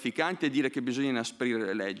con i trafficanti e dire che bisogna inasprire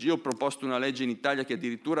le leggi. Io ho proposto una legge in Italia che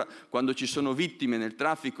addirittura quando ci sono vittime nel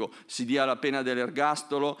traffico si dia la pena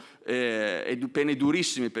dell'ergastolo e pene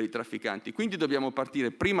durissime per i trafficanti. Quindi dobbiamo partire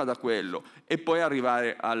prima da quello e poi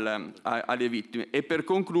arrivare alle vittime. E per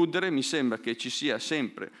concludere mi sembra che ci sia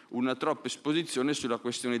sempre una troppa esposizione sulla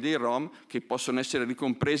questione dei Rom, che possono essere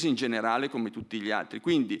ricompresi in generale come tutti gli altri.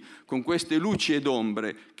 Quindi con queste luci ed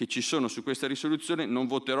ombre che ci sono su questa risoluzione non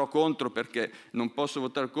voterò contro, perché non posso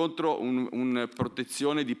votare contro una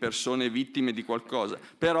protezione di persone vittime di qualcosa,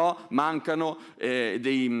 però mancano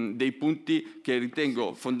dei punti che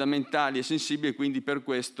ritengo fondamentali e sensibili e quindi per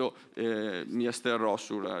questo mi asterrò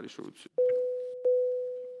sulla risoluzione.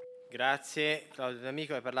 Grazie. Claudio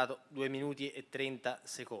D'Amico, hai parlato 2 minuti e 30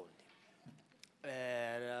 secondi.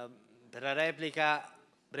 Per la replica,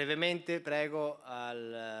 brevemente, prego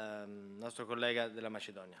al nostro collega della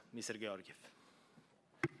Macedonia, Mr. Georgiev.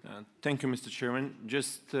 Thank you, Mr. Chairman.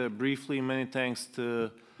 Just briefly, many thanks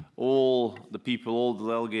to all the people, all the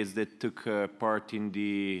delegates that took part in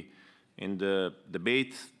the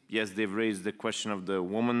debate. Yes, they've raised the question of the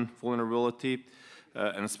woman vulnerability,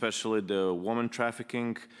 and especially the woman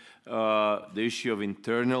trafficking, the issue of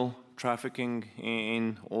internal trafficking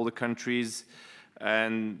in all the countries,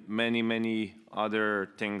 and many, many other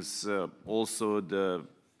things. Also, the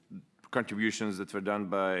contributions that were done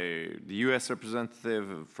by the US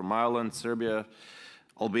representative from Ireland, Serbia,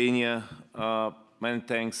 Albania. Many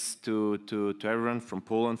thanks to everyone from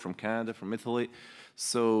Poland, from Canada, from Italy.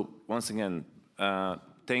 So once again,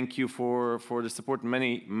 thank you for the support.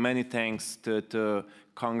 Many, many thanks to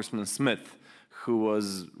Congressman Smith, who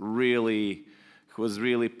was really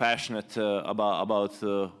passionate about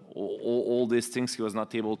all these things. He was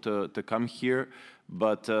not able to come here,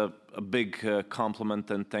 but a big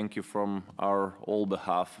compliment and thank you from our all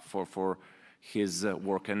behalf for his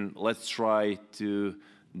work. And let's try to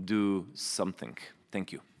do something.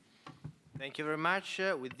 Thank you. Thank you very much.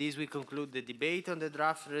 With this, we conclude the debate on the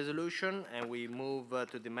draft resolution, and we move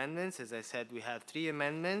to the amendments. As I said, we have 3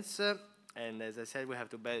 amendments, and as I said, we have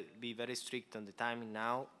to be very strict on the timing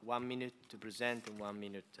now. 1 minute to present and 1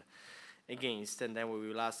 minute against, and then we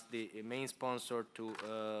will ask the main sponsor to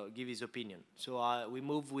give his opinion. So we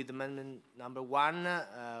move with amendment number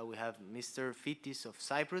 1. We have Mr. Fitis of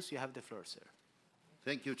Cyprus. You have the floor, sir.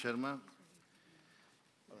 Thank you, Chairman.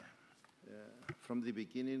 From the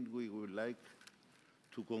beginning, we would like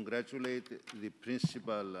to congratulate the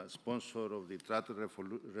principal sponsor of the draft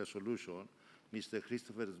resolution, Mr.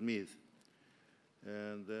 Christopher Smith,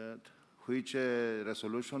 and which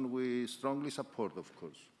resolution we strongly support, of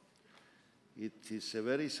course. It is a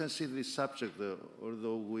very sensitive subject,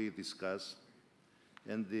 although we discuss,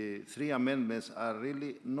 and the 3 amendments are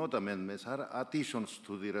really not amendments, are additions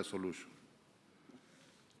to the resolution.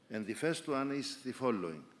 And the first one is the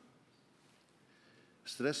following: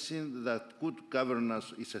 stressing that good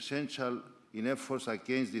governance is essential in efforts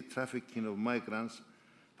against the trafficking of migrants,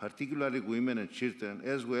 particularly women and children,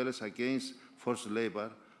 as well as against forced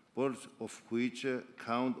labor, both of which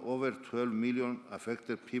count over 12 million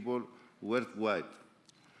affected people worldwide.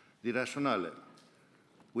 The rationale: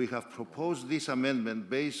 we have proposed this amendment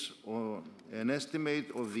based on an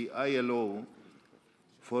estimate of the ILO,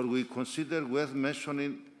 for we consider worth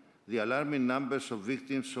mentioning the alarming numbers of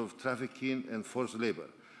victims of trafficking and forced labor.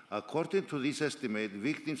 According to this estimate,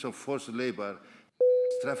 victims of forced labor,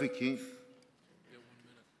 trafficking,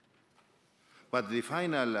 but the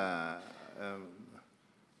final,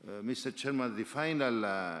 Mr. Chairman, the final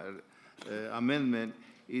amendment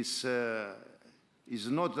is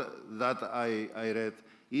not that I read.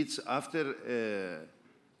 It's after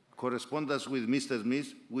correspondence with Mr.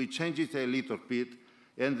 Smith, we changed it a little bit,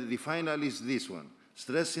 and the final is this one: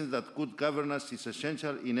 stressing that good governance is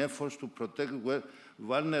essential in efforts to protect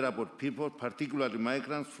vulnerable people, particularly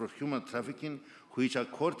migrants, from human trafficking, which,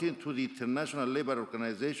 according to the International Labour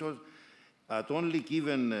Organization, at only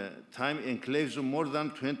given time enclaves more than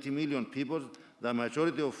 20 million people, the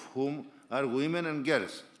majority of whom are women and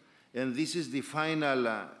girls. And this is the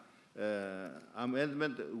final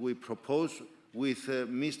amendment we propose with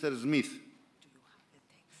Mr. Smith.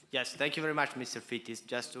 Yes, thank you very much, Mr. Fittis.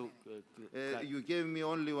 Just to... you gave me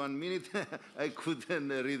only 1 minute. I couldn't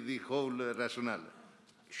read the whole rationale.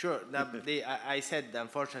 Sure. I said,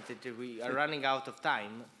 unfortunately, we are running out of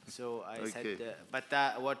time. So I said, but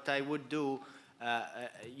what I would do,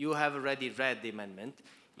 you have already read the amendment.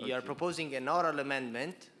 You are proposing an oral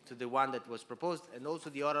amendment to the one that was proposed, and also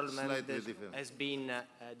the oral amendment has been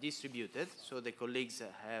distributed, so the colleagues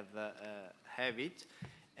have it.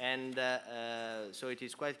 And so it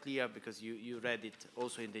is quite clear because you read it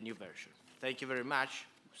also in the new version. Thank you very much.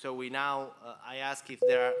 So we now, I ask if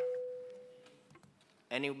there are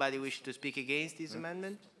anybody wish to speak against this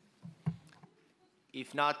amendment?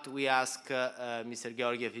 If not, we ask Mr.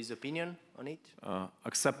 Georgiev his opinion on it.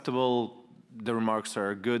 Acceptable. The remarks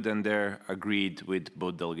are good and they're agreed with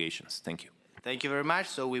both delegations. Thank you. Thank you very much.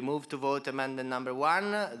 So we move to vote amendment number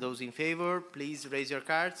 1. Those in favor, please raise your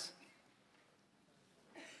cards.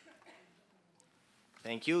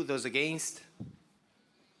 Thank you. Those against?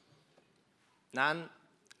 None.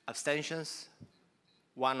 Abstentions?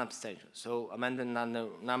 1 abstention. So amendment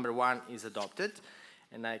number 1 is adopted.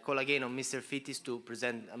 And I call again on Mr. Fittis to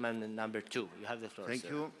present amendment number 2. You have the floor, Thank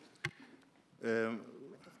sir. you.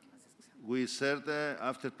 We said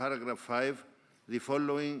after paragraph 5 the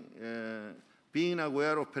following: being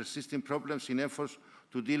aware of persisting problems in efforts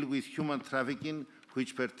to deal with human trafficking,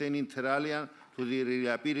 which pertain inter alia to the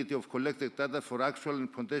reliability of collected data for actual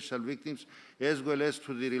and potential victims, as well as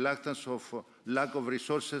to the reluctance of lack of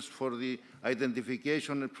resources for the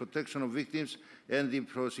identification and protection of victims and the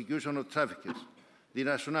prosecution of traffickers. The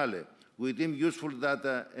rationale: we deem useful that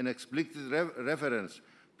an explicit reference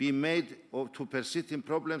be made to persisting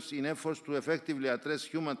problems in efforts to effectively address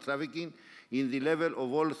human trafficking in the level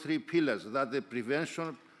of all 3 pillars, that the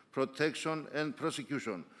prevention, protection, and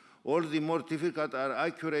prosecution. All the more difficult are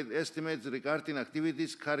accurate estimates regarding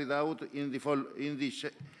activities carried out in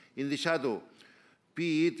the shadow,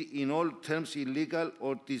 be it in all terms illegal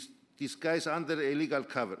or disguised under a legal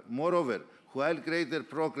cover. Moreover, while greater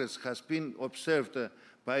progress has been observed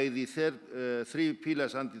by the 3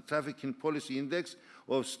 pillars anti-trafficking policy index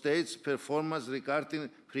of states' performance regarding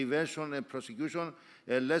prevention and prosecution,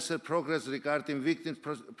 and lesser progress regarding victim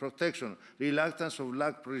protection, reluctance of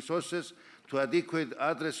lack resources to adequately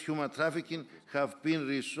address human trafficking have been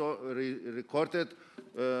recorded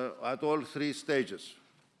at all 3 stages.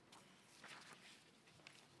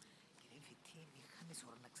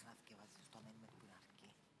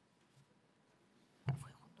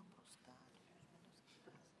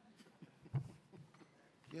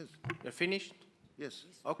 Yes. You're finished? Yes.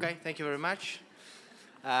 Okay, thank you very much.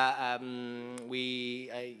 I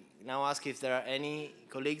now ask if there are any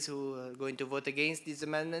colleagues who are going to vote against this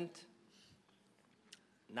amendment.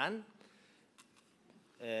 None?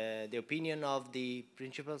 The opinion of the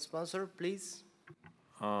principal sponsor, please.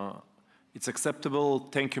 It's acceptable.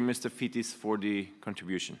 Thank you, Mr. Fittis, for the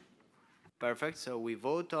contribution. Perfect. So we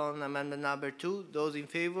vote on amendment number 2. Those in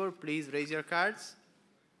favor, please raise your cards.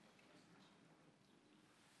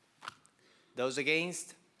 Those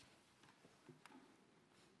against?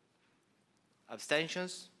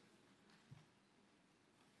 Abstentions?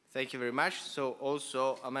 Thank you very much. So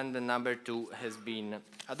also amendment number 2 has been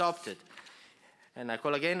adopted. And I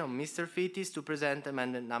call again on Mr. Fittis to present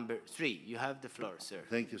amendment number 3. You have the floor, sir.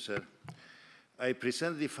 Thank you, sir. I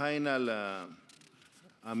present the final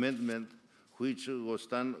amendment, which was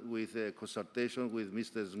done with a consultation with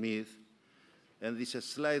Mr. Smith, and this is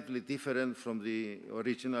slightly different from the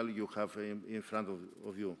original you have in front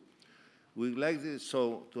of you. We would like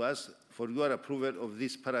to ask for your approval of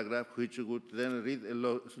this paragraph, which would then read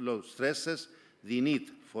law stresses the need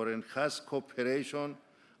for enhanced cooperation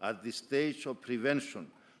at the stage of prevention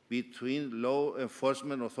between law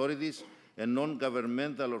enforcement authorities and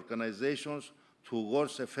non-governmental organizations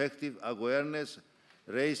towards effective awareness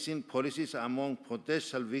raising policies among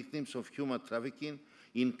potential victims of human trafficking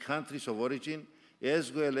in countries of origin,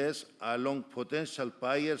 as well as along potential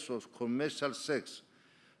buyers of commercial sex,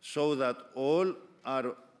 so that all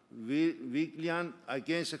are vigilant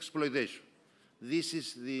against exploitation. This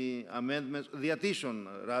is the amendment, the addition,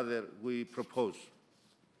 rather, we propose.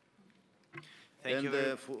 Thank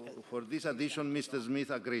you for this addition, Mr. Smith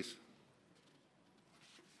agrees.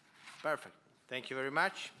 Perfect. Thank you very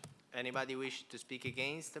much. Anybody wish to speak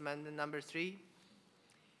against amendment number 3?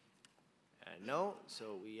 No.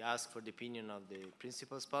 So we ask for the opinion of the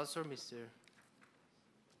principal sponsor, Mr.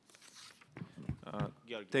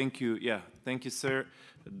 Thank you. Yeah, thank you, sir.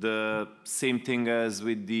 The same thing as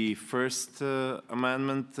with the first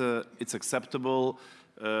amendment. It's acceptable.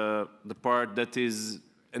 The part that is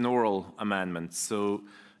an oral amendment, so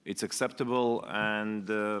it's acceptable and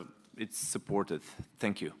it's supported.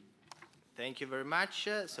 Thank you. Thank you very much.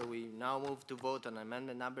 So we now move to vote on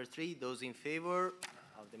amendment number 3. Those in favor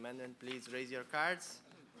of the amendment, please raise your cards.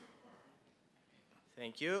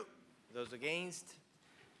 Thank you. Those against?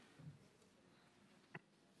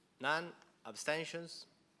 None. Abstentions?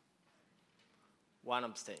 1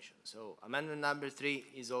 abstention. So amendment number 3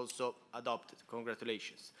 is also adopted.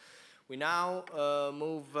 Congratulations. We now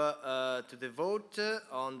move to the vote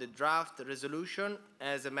on the draft resolution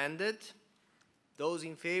as amended. Those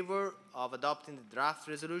in favor of adopting the draft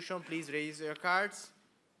resolution, please raise your cards.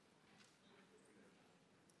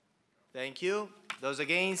 Thank you. Those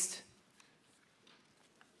against?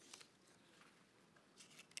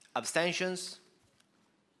 Abstentions?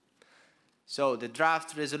 So the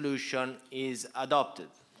draft resolution is adopted.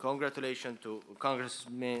 Congratulations to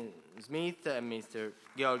Congressman Smith and Mr.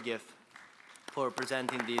 Georgiev for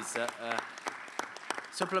presenting this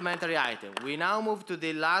supplementary item. We now move to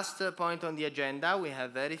the last point on the agenda. We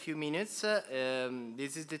have very few minutes.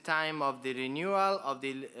 This is the time of the renewal of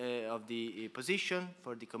the position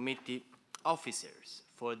for the committee officers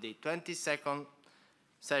for the 22nd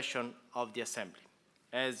session of the Assembly.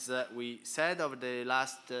 As we said over the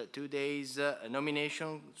last 2 days,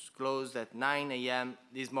 nominations closed at 9 a.m.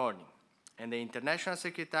 this morning. And the International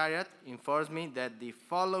Secretariat informs me that the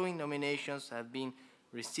following nominations have been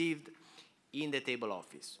received in the table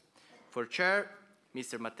office. For chair,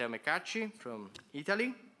 Mr. Matteo Mecacci from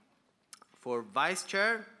Italy. For vice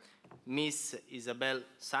chair, Ms. Isabel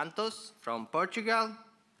Santos from Portugal.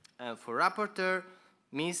 And for rapporteur,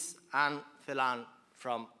 Ms. Anne Felan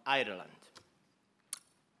from Ireland.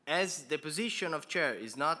 As the position of chair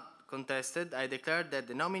is not contested, I declare that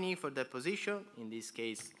the nominee for the position, in this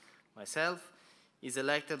case myself, is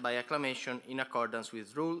elected by acclamation in accordance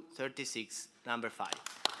with Rule 36, number 5.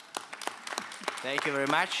 Thank you very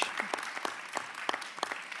much.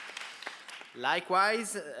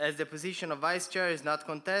 Likewise, as the position of vice chair is not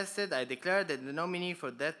contested, I declare that the nominee for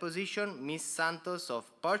that position, Ms. Santos of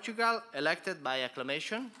Portugal, elected by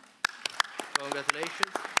acclamation. Congratulations.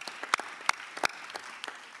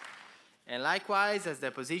 And likewise, as the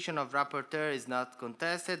position of rapporteur is not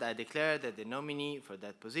contested, I declare that the nominee for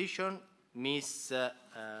that position, Ms.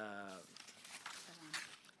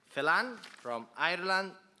 Felan from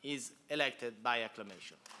Ireland, is elected by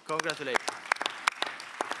acclamation. Congratulations.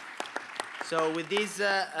 So with this,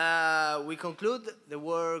 we conclude the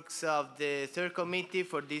works of the third committee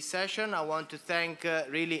for this session. I want to thank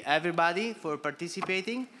really everybody for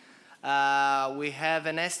participating. We have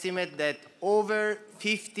an estimate that over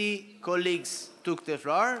 50 colleagues took the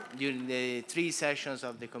floor during the 3 sessions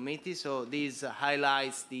of the committee, so this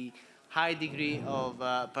highlights the high degree of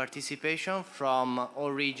participation from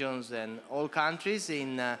all regions and all countries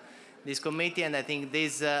in this committee, and I think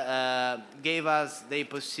this gave us the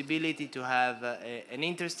possibility to have an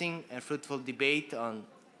interesting and fruitful debate on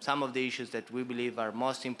some of the issues that we believe are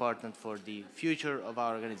most important for the future of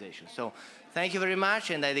our organization. So thank you very much,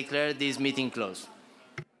 and I declare this meeting closed.